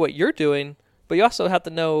have to know what you're doing, but you also have to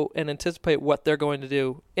know and anticipate what they're going to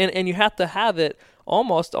do, and you have to have it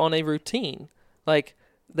almost on a routine. Like,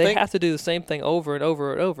 they have to do the same thing over and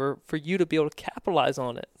over and over for you to be able to capitalize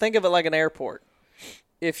on it. Think of it like an airport.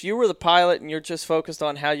 If you were the pilot and you're just focused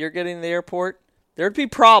on how you're getting to the airport, there'd be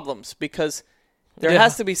problems because there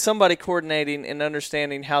has to be somebody coordinating and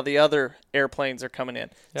understanding how the other airplanes are coming in.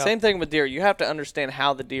 Yeah. Same thing with deer. You have to understand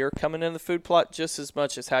how the deer are coming in the food plot just as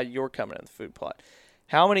much as how you're coming in the food plot.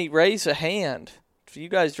 How many raise a hand? For you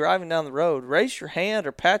guys driving down the road, raise your hand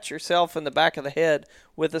or pat yourself in the back of the head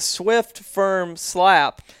with a swift, firm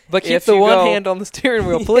slap. But keep the one hand on the steering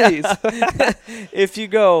wheel, please. If you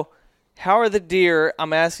go, how are the deer,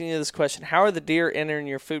 I'm asking you this question, how are the deer entering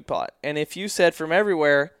your food plot? And if you said from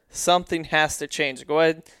everywhere, something has to change. Go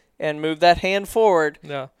ahead and move that hand forward.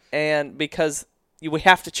 Yeah. And because we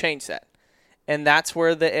have to change that. And that's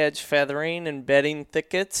where the edge feathering and bedding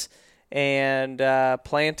thickets and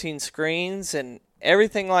planting screens and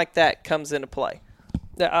everything like that comes into play.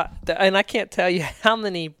 And I can't tell you how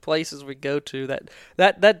many places we go to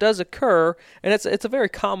that does occur, and it's a very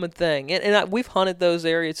common thing. And we've hunted those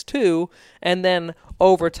areas too, and then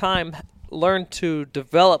over time learned to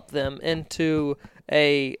develop them into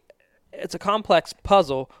it's a complex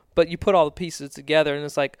puzzle, but you put all the pieces together, and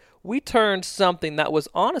it's like we turned something that was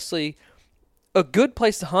honestly a good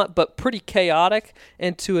place to hunt, but pretty chaotic,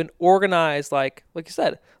 into an organized, like you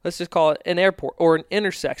said, let's just call it an airport or an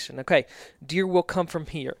intersection. Okay, deer will come from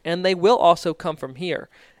here, and they will also come from here,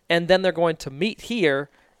 and then they're going to meet here,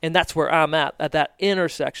 and that's where I'm at that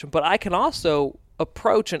intersection. But I can also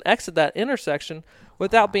approach and exit that intersection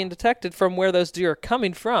without being detected from where those deer are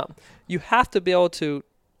coming from. You have to be able to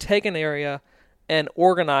take an area and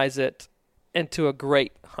organize it into a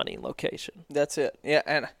great hunting location. That's it.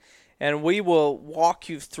 Yeah, and we will walk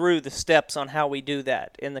you through the steps on how we do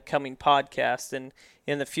that in the coming podcast and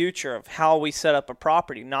in the future of how we set up a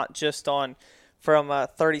property, not just from a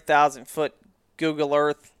 30,000-foot Google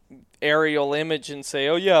Earth aerial image and say,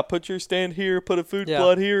 oh, yeah, put your stand here, put a food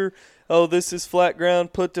plot here. Oh, this is flat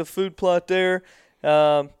ground, put the food plot there.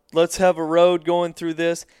 Let's have a road going through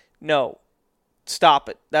this. No, stop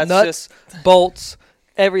it. That's nuts, bolts,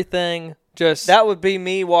 everything. That would be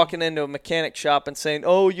me walking into a mechanic shop and saying,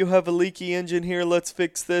 oh, you have a leaky engine here, let's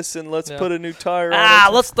fix this and let's put a new tire on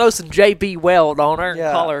it. Let's throw some JB Weld on her and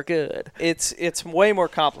call her good. It's way more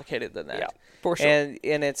complicated than that. Yeah, for sure. And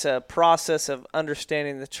it's a process of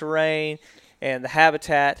understanding the terrain and the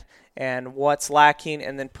habitat and what's lacking,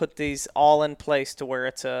 and then put these all in place to where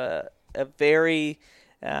it's a very,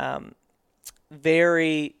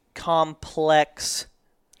 very complex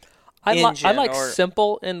engine. I like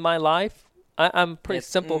simple in my life. I'm a pretty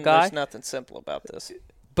simple guy. There's nothing simple about this.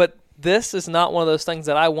 But this is not one of those things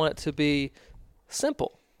that I want it to be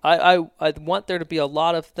simple. I want there to be a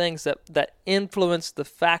lot of things that influence the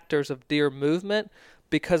factors of deer movement,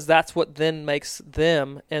 because that's what then makes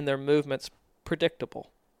them and their movements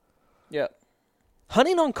predictable. Yeah.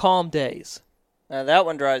 Hunting on calm days. That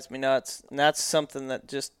one drives me nuts, and that's something that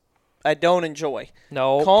just I don't enjoy.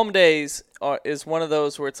 No. Calm days is one of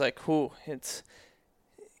those where it's like, it's.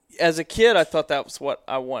 As a kid, I thought that was what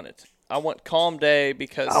I wanted. I want calm day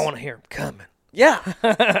because I want to hear them coming. Yeah,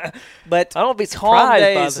 but I don't be surprised calm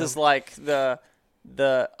days by them. Is like the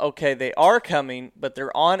okay, they are coming, but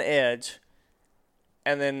they're on edge,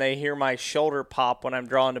 and then they hear my shoulder pop when I'm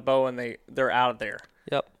drawing the bow, and they're out of there.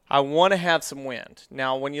 Yep. I want to have some wind.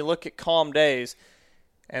 Now, when you look at calm days.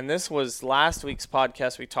 And this was last week's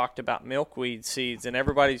podcast. We talked about milkweed seeds, and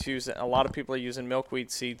a lot of people are using milkweed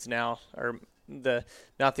seeds now, or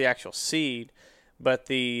not the actual seed, but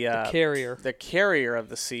the carrier of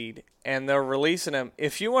the seed, and they're releasing them.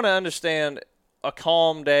 If you want to understand a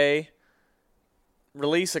calm day,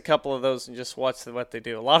 release a couple of those and just watch what they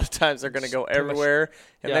do. A lot of times they're going to go everywhere,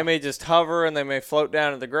 and they may just hover, and they may float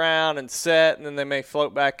down to the ground and set, and then they may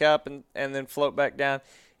float back up and then float back down.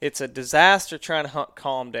 It's a disaster trying to hunt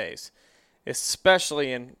calm days,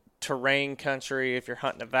 especially in terrain country if you're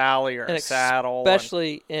hunting a valley or a saddle.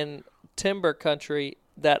 Especially in timber country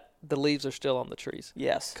that the leaves are still on the trees.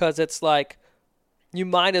 Yes. Because it's like you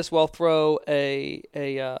might as well throw a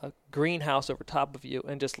greenhouse over top of you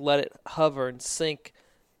and just let it hover and sink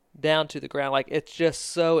down to the ground. Like, it's just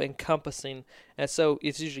so encompassing. And so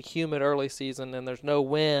it's usually humid early season, and there's no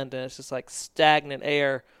wind, and it's just like stagnant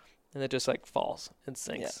air, and it just like falls and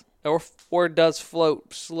sinks. Yeah. Or it does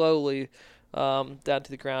float slowly down to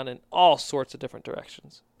the ground in all sorts of different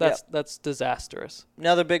directions. That's disastrous.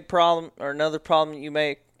 Another big problem, or another problem you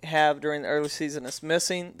may have during the early season, is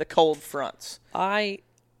missing the cold fronts. I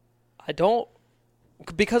don't,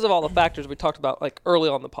 because of all the factors we talked about like early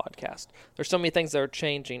on the podcast. There's so many things that are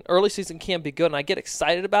changing. Early season can be good, and I get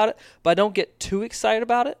excited about it, but I don't get too excited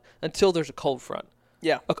about it until there's a cold front.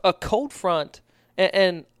 Yeah, a cold front,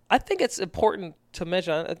 and I think it's important to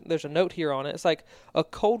mention. There's a note here on it. It's like a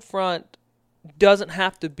cold front doesn't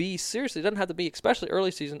have to be, seriously, it doesn't have to be, especially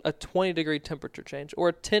early season, a 20-degree temperature change or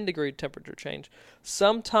a 10-degree temperature change.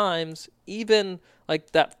 Sometimes even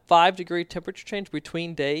like that 5-degree temperature change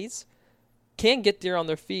between days can get deer on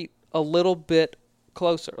their feet a little bit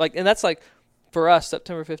closer. Like, and that's like, for us,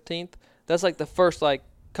 September 15th, that's like the first like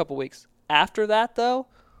couple weeks. After that, though,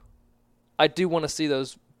 I do want to see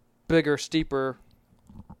those bigger, steeper,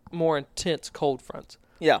 more intense cold fronts.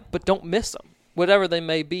 Yeah. But don't miss them. Whatever they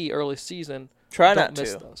may be early season, try don't not to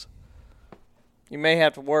miss those. You may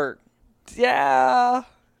have to work. Yeah,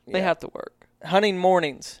 they have to work. Hunting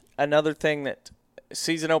mornings, another thing that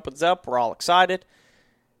season opens up, we're all excited,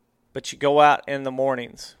 but you go out in the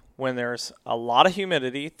mornings when there's a lot of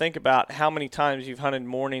humidity. Think about how many times you've hunted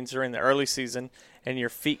mornings during the early season and your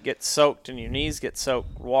feet get soaked and your knees get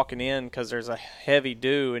soaked walking in because there's a heavy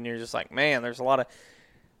dew, and you're just like, man, there's a lot of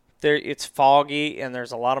it's foggy and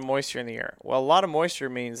there's a lot of moisture in the air. Well, a lot of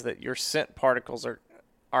moisture means that your scent particles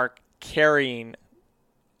are carrying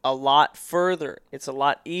a lot further. It's a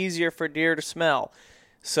lot easier for deer to smell.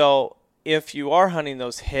 So if you are hunting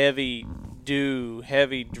those heavy dew,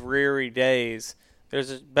 heavy dreary days,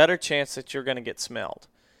 there's a better chance that you're going to get smelled.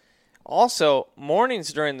 Also,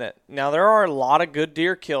 mornings now there are a lot of good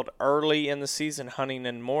deer killed early in the season hunting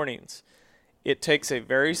in mornings. It takes a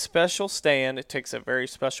very special stand, it takes a very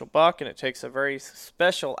special buck, and it takes a very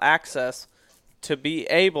special access to be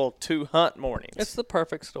able to hunt mornings. It's the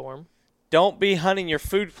perfect storm. Don't be hunting your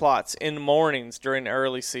food plots in mornings during the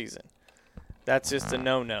early season. That's just a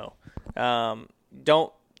no-no.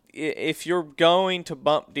 If you're going to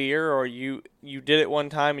bump deer, or you did it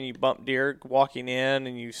one time and you bumped deer walking in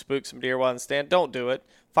and you spooked some deer while in the stand, don't do it.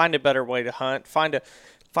 Find a better way to hunt. Find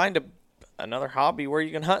another hobby where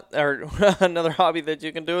you can hunt, or another hobby that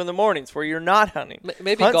you can do in the mornings where you're not hunting.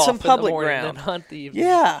 Maybe hunt golf some public in the morning ground and hunt the evening.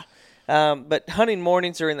 Yeah, but hunting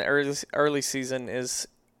mornings during the early season is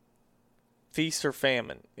feast or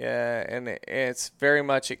famine. Yeah, and it's very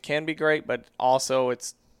much, it can be great, but also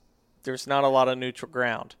there's not a lot of neutral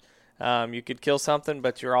ground. You could kill something,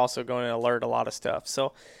 but you're also going to alert a lot of stuff.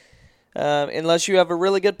 So unless you have a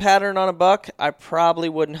really good pattern on a buck, I probably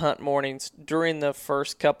wouldn't hunt mornings during the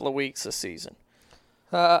first couple of weeks of season.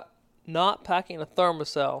 Not packing a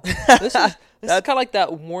thermocell. This is kind of like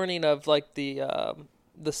that warning of like the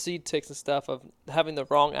seed ticks and stuff, of having the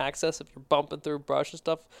wrong access if you're bumping through brush and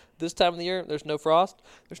stuff. This time of the year, there's no frost.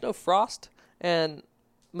 There's no frost, and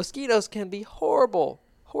mosquitoes can be horrible,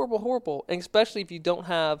 horrible, horrible, and especially if you don't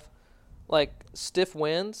have like stiff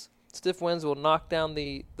winds. Stiff winds will knock down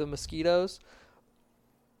the mosquitoes.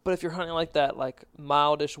 But if you're hunting like that, like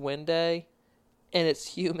mildish wind day, and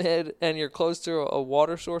it's humid, and you're close to a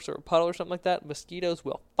water source or a puddle or something like that, mosquitoes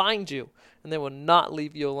will find you, and they will not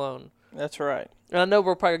leave you alone. That's right. And I know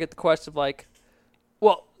we'll probably get the question of like,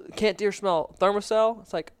 well, can't deer smell thermocell?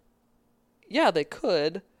 It's like, yeah, they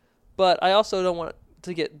could, but I also don't want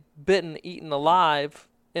to get bitten, eaten alive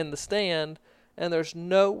in the stand, and there's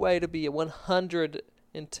no way to be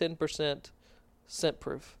 110% scent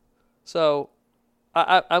proof. So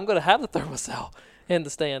I'm going to have the thermocell in the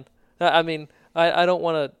stand. I mean, I don't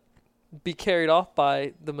want to be carried off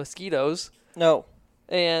by the mosquitoes. No.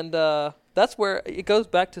 And that's where it goes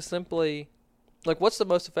back to simply, like, what's the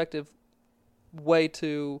most effective way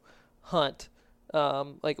to hunt?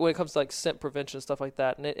 Like when it comes to like scent prevention and stuff like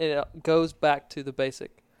that. And it goes back to the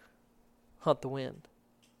basic hunt the wind.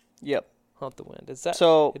 Yep. Hunt the wind.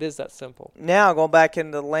 It is that simple. Now going back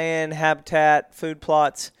into land, habitat, food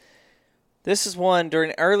plots, This is one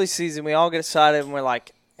during early season we all get excited and we're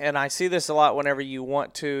like, and I see this a lot whenever you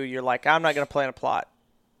want to, you're like, I'm not going to plant a plot.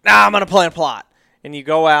 Nah, I'm going to plant a plot. And you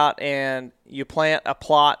go out and you plant a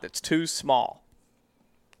plot that's too small.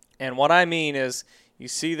 And what I mean is you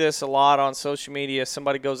see this a lot on social media.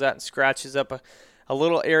 Somebody goes out and scratches up a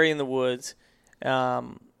little area in the woods,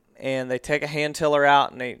 and they take a hand tiller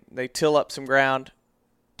out and they till up some ground.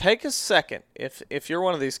 Take a second, if you're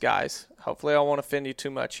one of these guys, hopefully I won't offend you too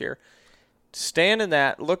much here, stand in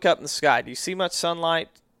that, look up in the sky. Do you see much sunlight?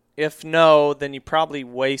 If no, then you probably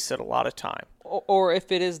wasted a lot of time. Or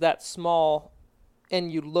if it is that small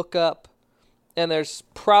and you look up and there's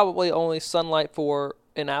probably only sunlight for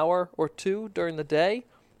an hour or two during the day,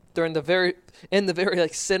 in the very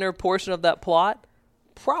like center portion of that plot,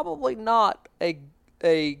 probably not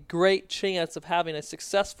a great chance of having a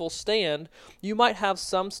successful stand. You might have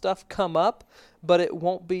some stuff come up, but it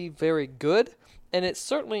won't be very good, and it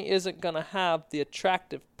certainly isn't going to have the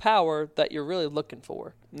attractive power that you're really looking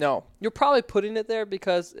for. No. You're probably putting it there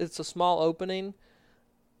because it's a small opening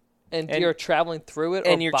and deer are traveling through it,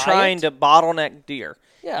 and you're trying to bottleneck deer.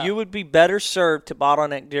 Yeah. You would be better served to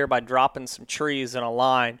bottleneck deer by dropping some trees in a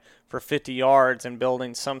line for 50 yards and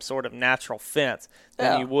building some sort of natural fence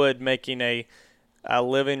than you would making a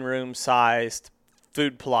living room sized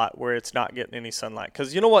food plot where it's not getting any sunlight.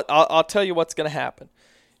 Because you know what? I'll tell you what's going to happen.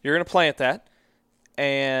 You're going to plant that,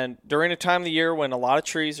 and during a time of the year when a lot of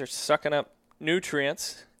trees are sucking up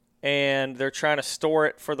nutrients and they're trying to store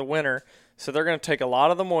it for the winter, so they're going to take a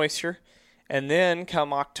lot of the moisture, and then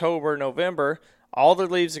come October, November, all the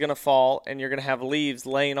leaves are going to fall, and you're going to have leaves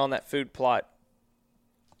laying on that food plot,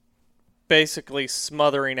 basically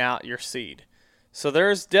smothering out your seed. So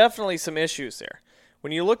there's definitely some issues there.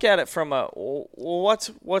 When you look at it from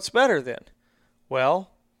what's better then?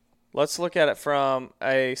 Well, let's look at it from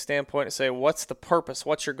a standpoint and say, what's the purpose?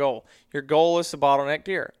 What's your goal? Your goal is to bottleneck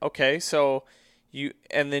deer. Okay, so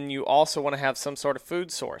and then you also want to have some sort of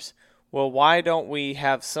food source. Well, why don't we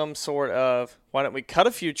cut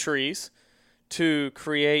a few trees to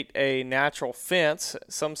create a natural fence,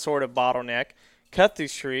 some sort of bottleneck, cut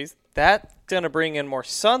these trees. That's going to bring in more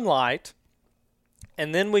sunlight,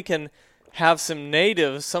 and then we can have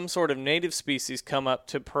some sort of native species come up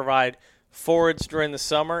to provide forage during the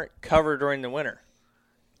summer, cover during the winter.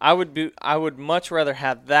 I would much rather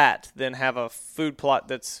have that than have a food plot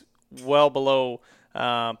that's well below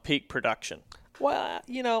peak production. Well,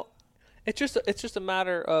 it's just a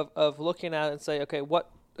matter of looking at it and say, okay, what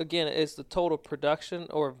again is the total production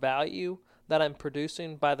or value that I'm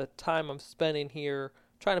producing by the time I'm spending here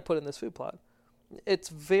trying to put in this food plot? It's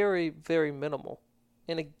very, very minimal.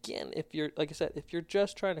 And again, if you're, like I said, if you're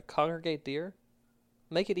just trying to congregate deer,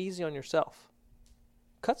 make it easy on yourself.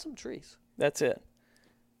 Cut some trees. That's it.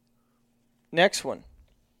 Next one.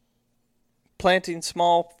 Planting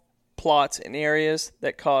small plots in areas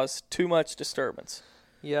that cause too much disturbance.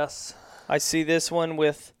 Yes. I see this one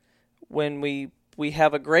with when we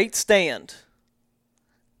have a great stand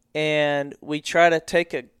and we try to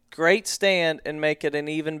take a great stand and make it an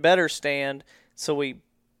even better stand. So we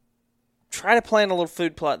try to plant a little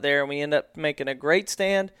food plot there and we end up making a great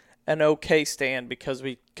stand, an okay stand, because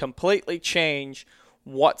we completely change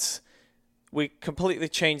the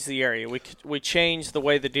area. We change the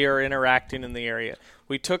way the deer are interacting in the area.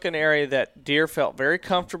 We took an area that deer felt very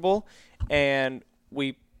comfortable and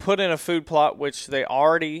we put in a food plot, which they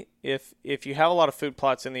already, if you have a lot of food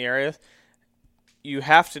plots in the area, you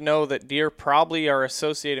have to know that deer probably are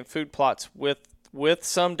associating food plots with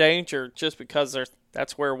some danger, just because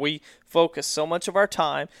that's where we focus so much of our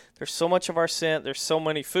time. There's so much of our scent. There's so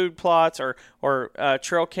many food plots or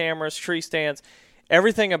trail cameras, tree stands.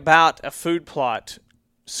 Everything about a food plot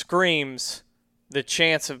screams the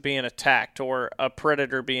chance of being attacked or a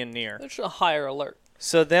predator being near. There's a higher alert.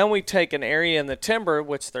 So then we take an area in the timber,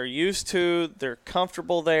 which they're used to, they're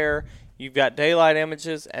comfortable there, you've got daylight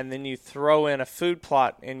images, and then you throw in a food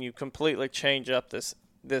plot and you completely change up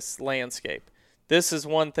this landscape. This is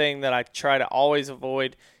one thing that I try to always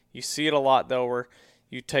avoid. You see it a lot, though, where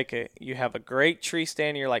you have a great tree stand,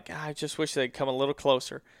 and you're like, I just wish they'd come a little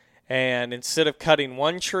closer. And instead of cutting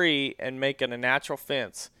one tree and making a natural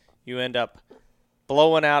fence, you end up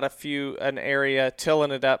blowing out an area,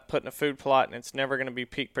 tilling it up, putting a food plot, and it's never going to be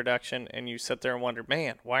peak production. And you sit there and wonder,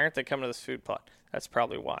 man, why aren't they coming to this food plot? That's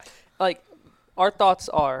probably why. Like, our thoughts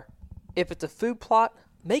are, if it's a food plot,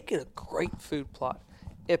 make it a great food plot.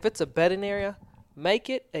 If it's a bedding area, make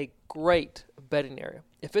it a great bedding area.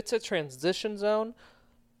 If it's a transition zone,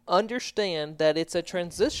 understand that it's a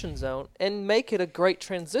transition zone and make it a great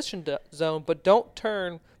transition zone, but don't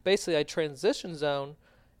turn basically a transition zone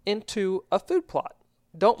into a food plot.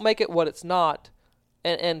 Don't make it what it's not,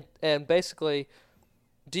 and basically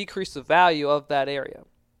decrease the value of that area.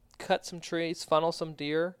 Cut some trees, funnel some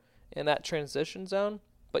deer in that transition zone,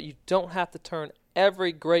 but you don't have to turn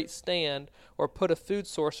every great stand or put a food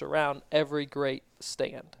source around every great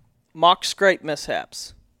stand. Mock scrape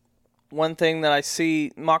mishaps. One thing that I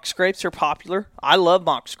see, mock scrapes are popular. I love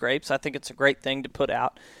mock scrapes. I think it's a great thing to put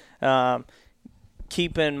out.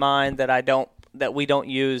 Keep in mind that we don't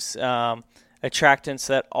use attractants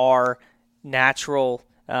that are natural.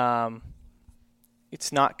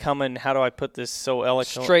 It's not coming, how do I put this so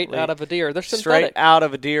eloquently? Straight out of a deer. They're synthetic. Straight out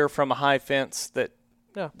of a deer from a high fence that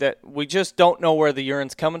we just don't know where the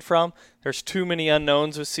urine's coming from. There's too many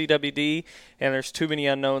unknowns with CWD, and there's too many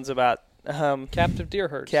unknowns about captive deer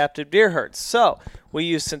herds. So we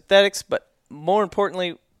use synthetics, but more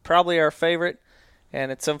importantly, probably our favorite,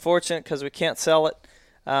 and it's unfortunate because we can't sell it,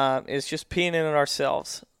 is just peeing in it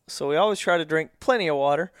ourselves. So we always try to drink plenty of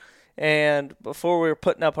water, and before we were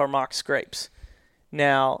putting up our mock scrapes.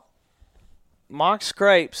 Now, mock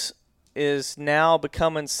scrapes is now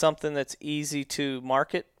becoming something that's easy to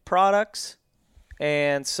market products,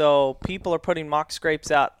 and so people are putting mock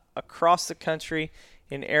scrapes out across the country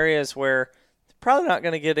in areas where they're probably not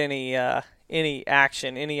going to get any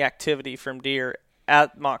action, any activity from deer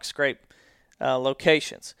at mock scrape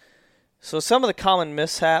locations. So some of the common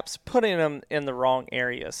mishaps, putting them in the wrong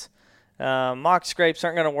areas. Mock scrapes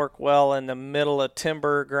aren't going to work well in the middle of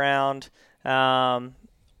timber ground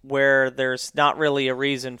where there's not really a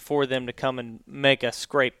reason for them to come and make a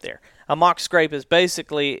scrape there. A mock scrape is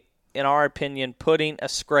basically, in our opinion, putting a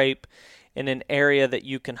scrape in an area that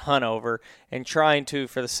you can hunt over and trying to,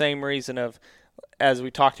 for the same reason of, as we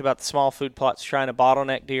talked about the small food plots, trying to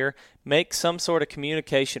bottleneck deer, make some sort of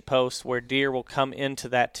communication post where deer will come into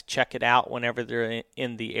that to check it out whenever they're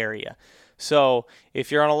in the area. So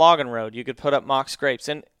if you're on a logging road, you could put up mock scrapes.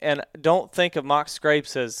 And don't think of mock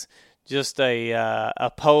scrapes as just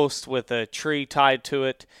a post with a tree tied to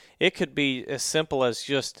it. It could be as simple as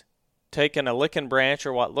just taking a licking branch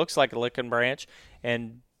or what looks like a licking branch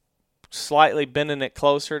and slightly bending it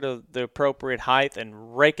closer to the appropriate height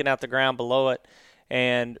and raking out the ground below it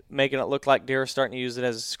and making it look like deer are starting to use it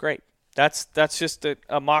as a scrape. That's just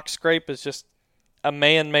a mock scrape is just a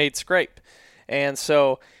man-made scrape. And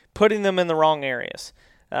so putting them in the wrong areas.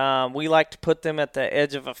 We like to put them at the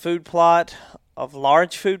edge of a food plot, of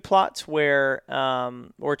large food plots where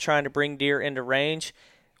we're trying to bring deer into range.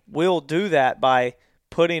 We'll do that by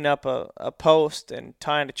putting up a post and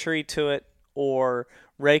tying a tree to it or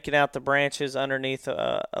raking out the branches underneath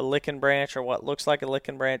a licking branch or what looks like a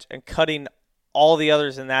licking branch and cutting all the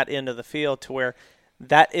others in that end of the field to where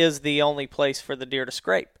that is the only place for the deer to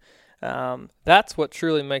scrape. That's what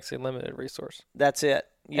truly makes a limited resource. That's it.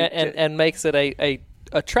 And makes it a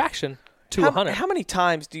attraction to a hunter. How many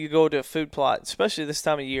times do you go to a food plot, especially this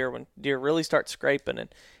time of year when deer really start scraping?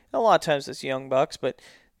 And a lot of times it's young bucks, but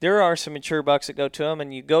there are some mature bucks that go to them,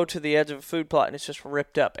 and you go to the edge of a food plot and it's just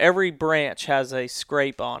ripped up. Every branch has a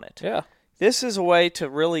scrape on it. Yeah. This is a way to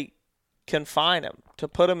really confine them, to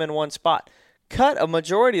put them in one spot. Cut a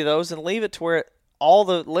majority of those and leave it to where all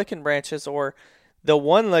the licking branches or the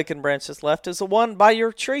one licking branch that's left is the one by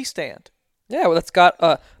your tree stand. Yeah, well, that's got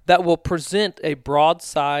that will present a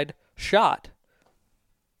broadside shot,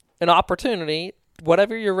 an opportunity,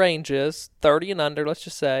 whatever your range is, 30 and under, let's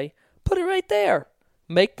just say, put it right there.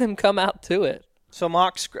 Make them come out to it. So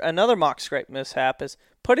another mock scrape mishap is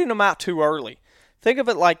putting them out too early. Think of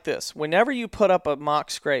it like this. Whenever you put up a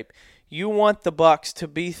mock scrape, you want the bucks to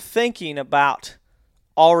be thinking about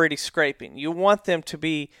already scraping. You want them to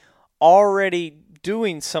be already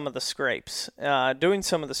doing some of the scrapes, doing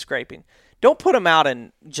some of the scraping. Don't put them out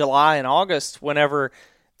in July and August whenever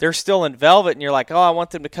they're still in velvet and you're like, oh, I want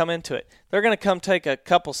them to come into it. They're going to come take a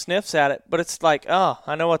couple sniffs at it, but it's like, oh,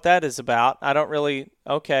 I know what that is about. I don't really,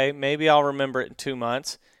 okay, maybe I'll remember it in 2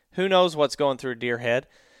 months. Who knows what's going through a deer head.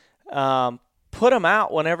 Put them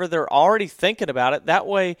out whenever they're already thinking about it. That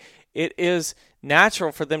way it is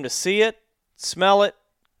natural for them to see it, smell it,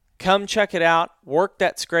 come check it out, work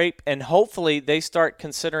that scrape, and hopefully they start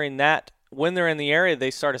considering that when they're in the area, they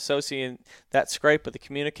start associating that scrape with the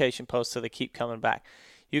communication post so they keep coming back.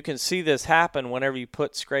 You can see this happen whenever you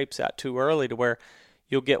put scrapes out too early to where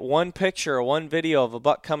you'll get one picture or one video of a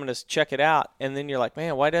buck coming to check it out, and then you're like,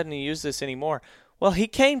 man, why doesn't he use this anymore? Well, he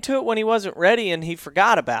came to it when he wasn't ready and he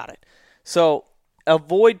forgot about it. So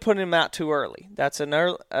avoid putting them out too early. That's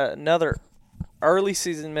another early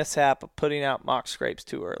season mishap of putting out mock scrapes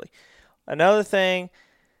too early. Another thing,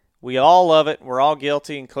 we all love it. We're all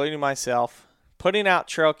guilty, including myself. putting out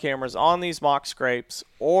trail cameras on these mock scrapes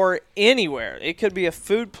or anywhere. It could be a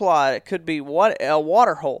food plot. It could be a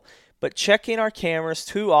water hole. But checking our cameras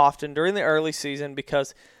too often during the early season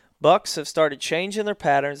because bucks have started changing their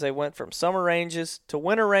patterns. They went from summer ranges to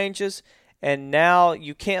winter ranges, and now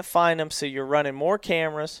you can't find them, so you're running more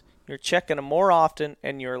cameras, you're checking them more often,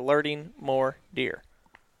 and you're alerting more deer.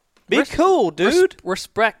 Be cool, dude.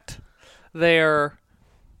 Respect their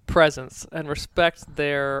presence and respect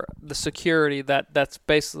the security that's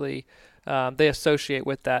basically they associate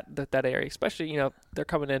with that area, especially they're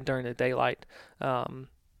coming in during the daylight.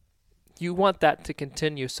 You want that to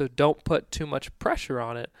continue, so don't put too much pressure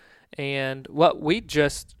on it. And what we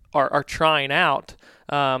just are trying out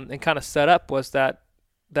and kind of set up was that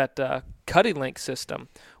cutting link system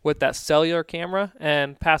with that cellular camera.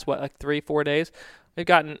 And past 3-4 days, we've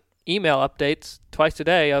gotten email updates twice a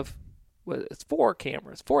day of it's 4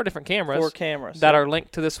 different cameras that are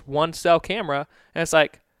linked to this one cell camera. And it's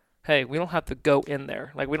like, hey, we don't have to go in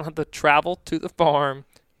there. Like, we don't have to travel to the farm,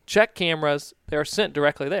 check cameras. They're sent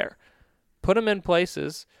directly there. Put them in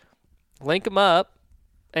places, link them up,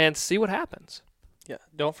 and see what happens. Yeah.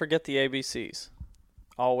 Don't forget the ABCs.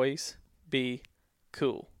 Always be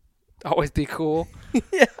cool. Always be cool.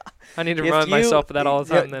 Yeah. I need to remind myself of that all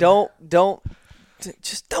the time. Don't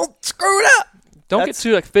screw it up. Don't get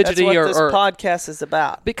too fidgety. That's what this podcast is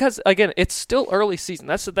about. Because again, it's still early season.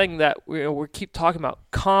 That's the thing that we keep talking about.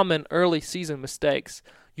 Common early season mistakes.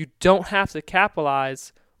 You don't have to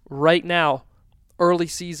capitalize right now, early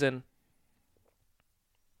season,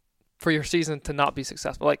 for your season to not be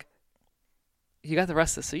successful. Like, you got the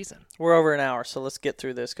rest of the season. We're over an hour, so let's get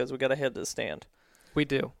through this because we got to head to the stand. We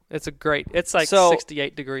do. It's like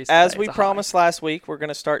 68 degrees today. As we promised last week, we're going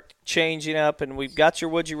to start changing up, and we've got your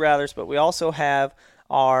Would You Rathers, but we also have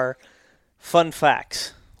our fun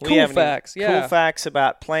facts. Cool facts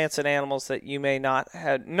about plants and animals that you may not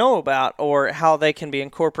know about or how they can be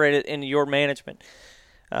incorporated into your management.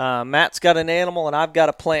 Matt's got an animal, and I've got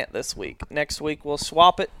a plant this week. Next week, we'll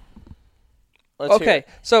swap it. Okay,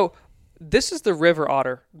 so this is the river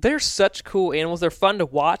otter. They're such cool animals. They're fun to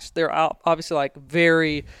watch. They're obviously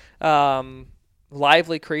very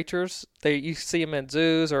lively creatures. You see them in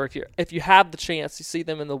zoos, or if you have the chance, you see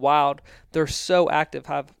them in the wild. They're so active,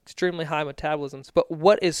 have extremely high metabolisms. But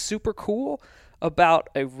what is super cool about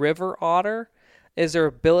a river otter is their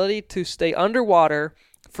ability to stay underwater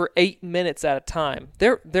for 8 minutes at a time.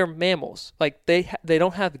 They're mammals. Like they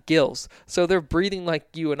don't have gills, so they're breathing like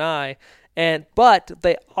you and I. But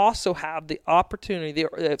they also have the opportunity,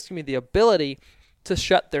 the ability to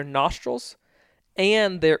shut their nostrils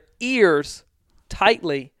and their ears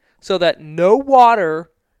tightly so that no water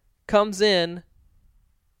comes in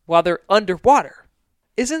while they're underwater.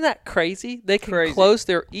 Isn't that crazy? They can close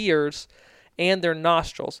their ears and their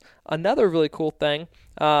nostrils. Another really cool thing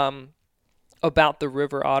about the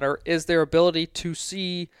river otter is their ability to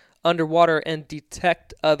see underwater and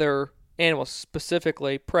detect other animals,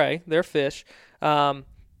 specifically prey, they're fish.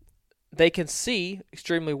 They can see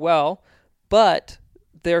extremely well, but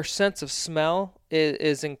their sense of smell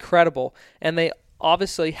is incredible. And they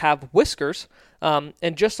obviously have whiskers.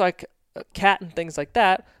 And just like a cat and things like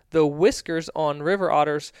that, the whiskers on river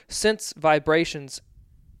otters sense vibrations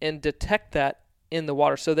and detect that in the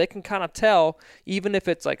water. So they can kind of tell, even if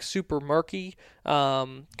it's like super murky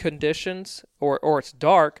conditions or it's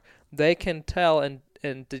dark, they can tell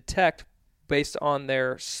and detect based on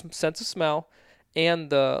their sense of smell and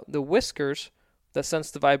the whiskers that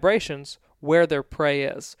sense the vibrations where their prey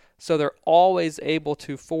is. So they're always able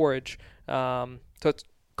to forage. So it's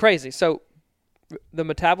crazy. So the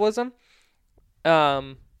metabolism,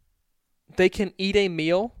 they can eat a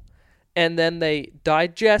meal and then they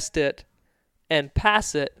digest it and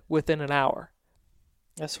pass it within an hour.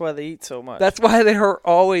 That's why they eat so much. That's why they're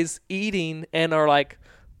always eating and are like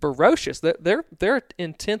ferocious. They're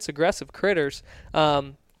intense, aggressive critters.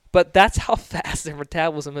 But that's how fast their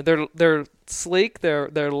metabolism is. They're sleek.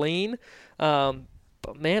 They're lean.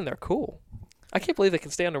 But man, they're cool. I can't believe they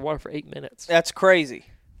can stay underwater for 8 minutes. That's crazy.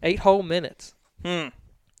 8 whole minutes. And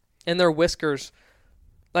their whiskers,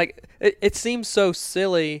 like it seems so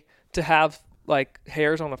silly to have like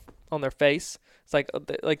hairs on their face. It's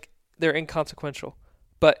like they're inconsequential,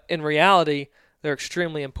 but in reality, they're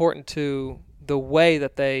extremely important to the way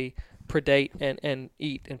that they predate and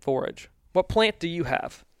eat and forage. What plant do you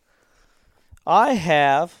have? I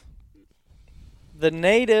have the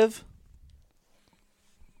native.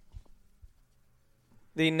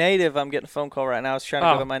 I'm getting a phone call right now. I was trying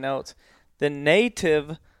to go to my notes. The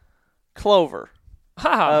native clover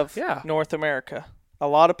of North America. A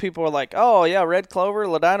lot of people are like, oh, yeah, red clover,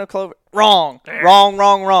 Ladino clover. Wrong.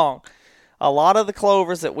 a lot of the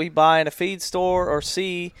clovers that we buy in a feed store or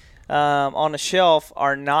see on a shelf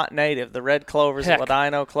are not native. The red clovers, the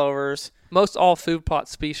Ladino clovers. Most all food plot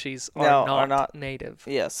species are not native.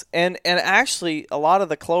 Yes, and actually a lot of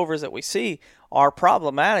the clovers that we see are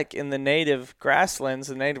problematic in the native grasslands,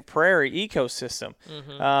 the native prairie ecosystem,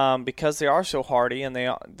 because they are so hardy and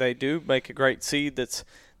they do make a great seed that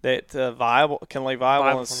can lay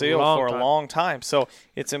viable and sealed for a long time. So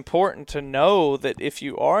it's important to know that if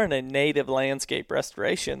you are in a native landscape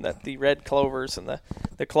restoration, that the red clovers and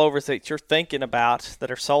the clovers that you're thinking about that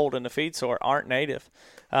are sold in the feed store aren't native.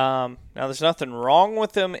 Now, there's nothing wrong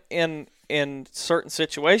with them in certain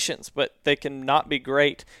situations, but they can not be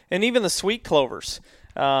great. And even the sweet clovers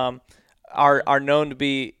are known to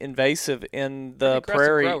be invasive in the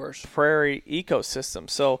prairie ecosystem.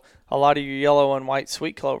 So a lot of your yellow and white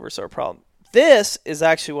sweet clovers are a problem. This is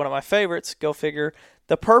actually one of my favorites. Go figure.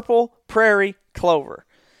 The purple prairie clover.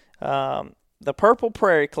 The purple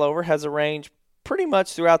prairie clover has a range pretty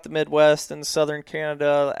much throughout the Midwest and southern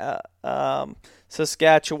Canada,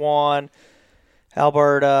 Saskatchewan,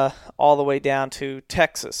 Alberta, all the way down to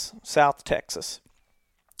Texas, South Texas.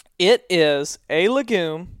 It is a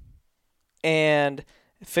legume and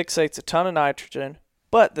it fixates a ton of nitrogen.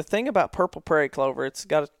 But the thing about purple prairie clover, it's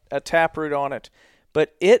got a taproot on it,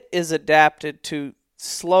 but it is adapted to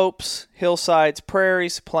slopes, hillsides,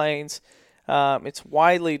 prairies, plains. It's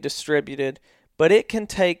widely distributed, but it can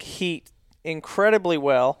take heat incredibly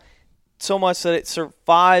well, so much that it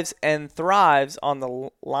survives and thrives on the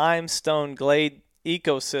limestone glade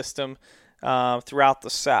ecosystem throughout the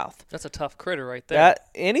South. That's a tough critter right there.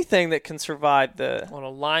 Anything that can survive on a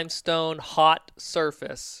limestone, hot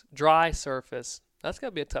surface, dry surface, that's got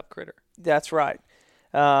to be a tough critter. That's right.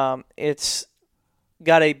 It's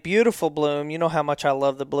got a beautiful bloom. You know how much I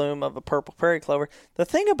love the bloom of a purple prairie clover. The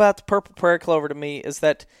thing about the purple prairie clover to me is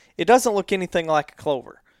that it doesn't look anything like a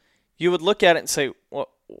clover. You would look at it and say, well,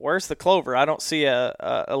 where's the clover? I don't see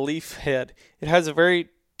a leaf head. It has a very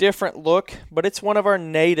different look, but it's one of our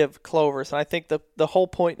native clovers. And I think the whole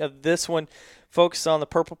point of this one focuses on the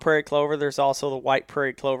purple prairie clover. There's also the white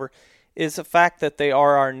prairie clover, is the fact that they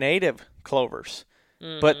are our native clovers,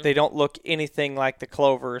 but they don't look anything like the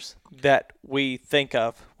clovers that we think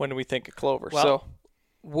of when we think of clovers. Well,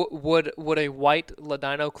 so, would a white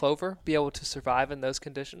Ladino clover be able to survive in those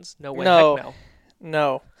conditions? No way. Heck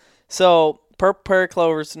no. So purple prairie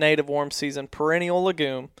clover is native warm season perennial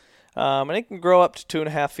legume, and it can grow up to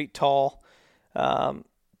 2.5 feet tall. The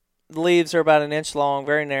leaves are about an inch long,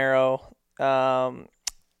 very narrow. The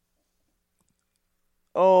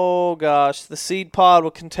seed pod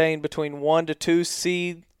will contain between 1 to 2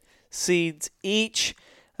 seeds each.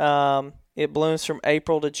 It blooms from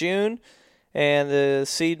April to June, and the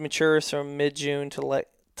seed matures from mid-June to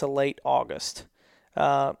late August.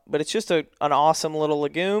 But it's just an awesome little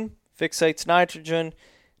legume. Fixates nitrogen,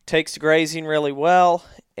 takes grazing really well,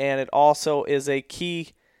 and it also is a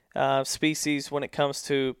key species when it comes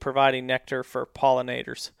to providing nectar for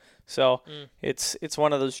pollinators. So it's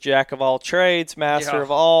one of those jack of all trades, master of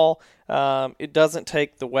all. It doesn't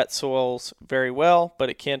take the wet soils very well, but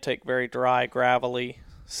it can take very dry, gravelly,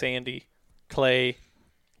 sandy, clay,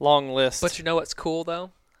 long list. But you know what's cool, though?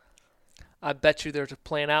 I bet you there's a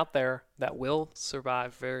plant out there that will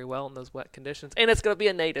survive very well in those wet conditions, and it's going to be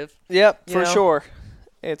a native. Yep, for sure.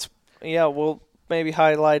 We'll maybe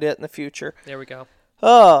highlight it in the future. There we go.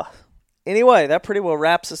 Anyway, that pretty well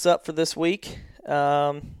wraps us up for this week.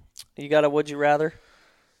 You got a would you rather?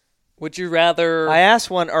 Would you rather? I asked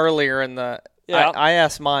one earlier in the. Yeah. I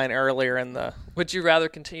asked mine earlier in the. Would you rather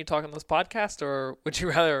continue talking on this podcast, or would you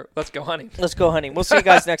rather let's go hunting? Let's go hunting. We'll see you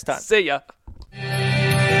guys next time. See ya.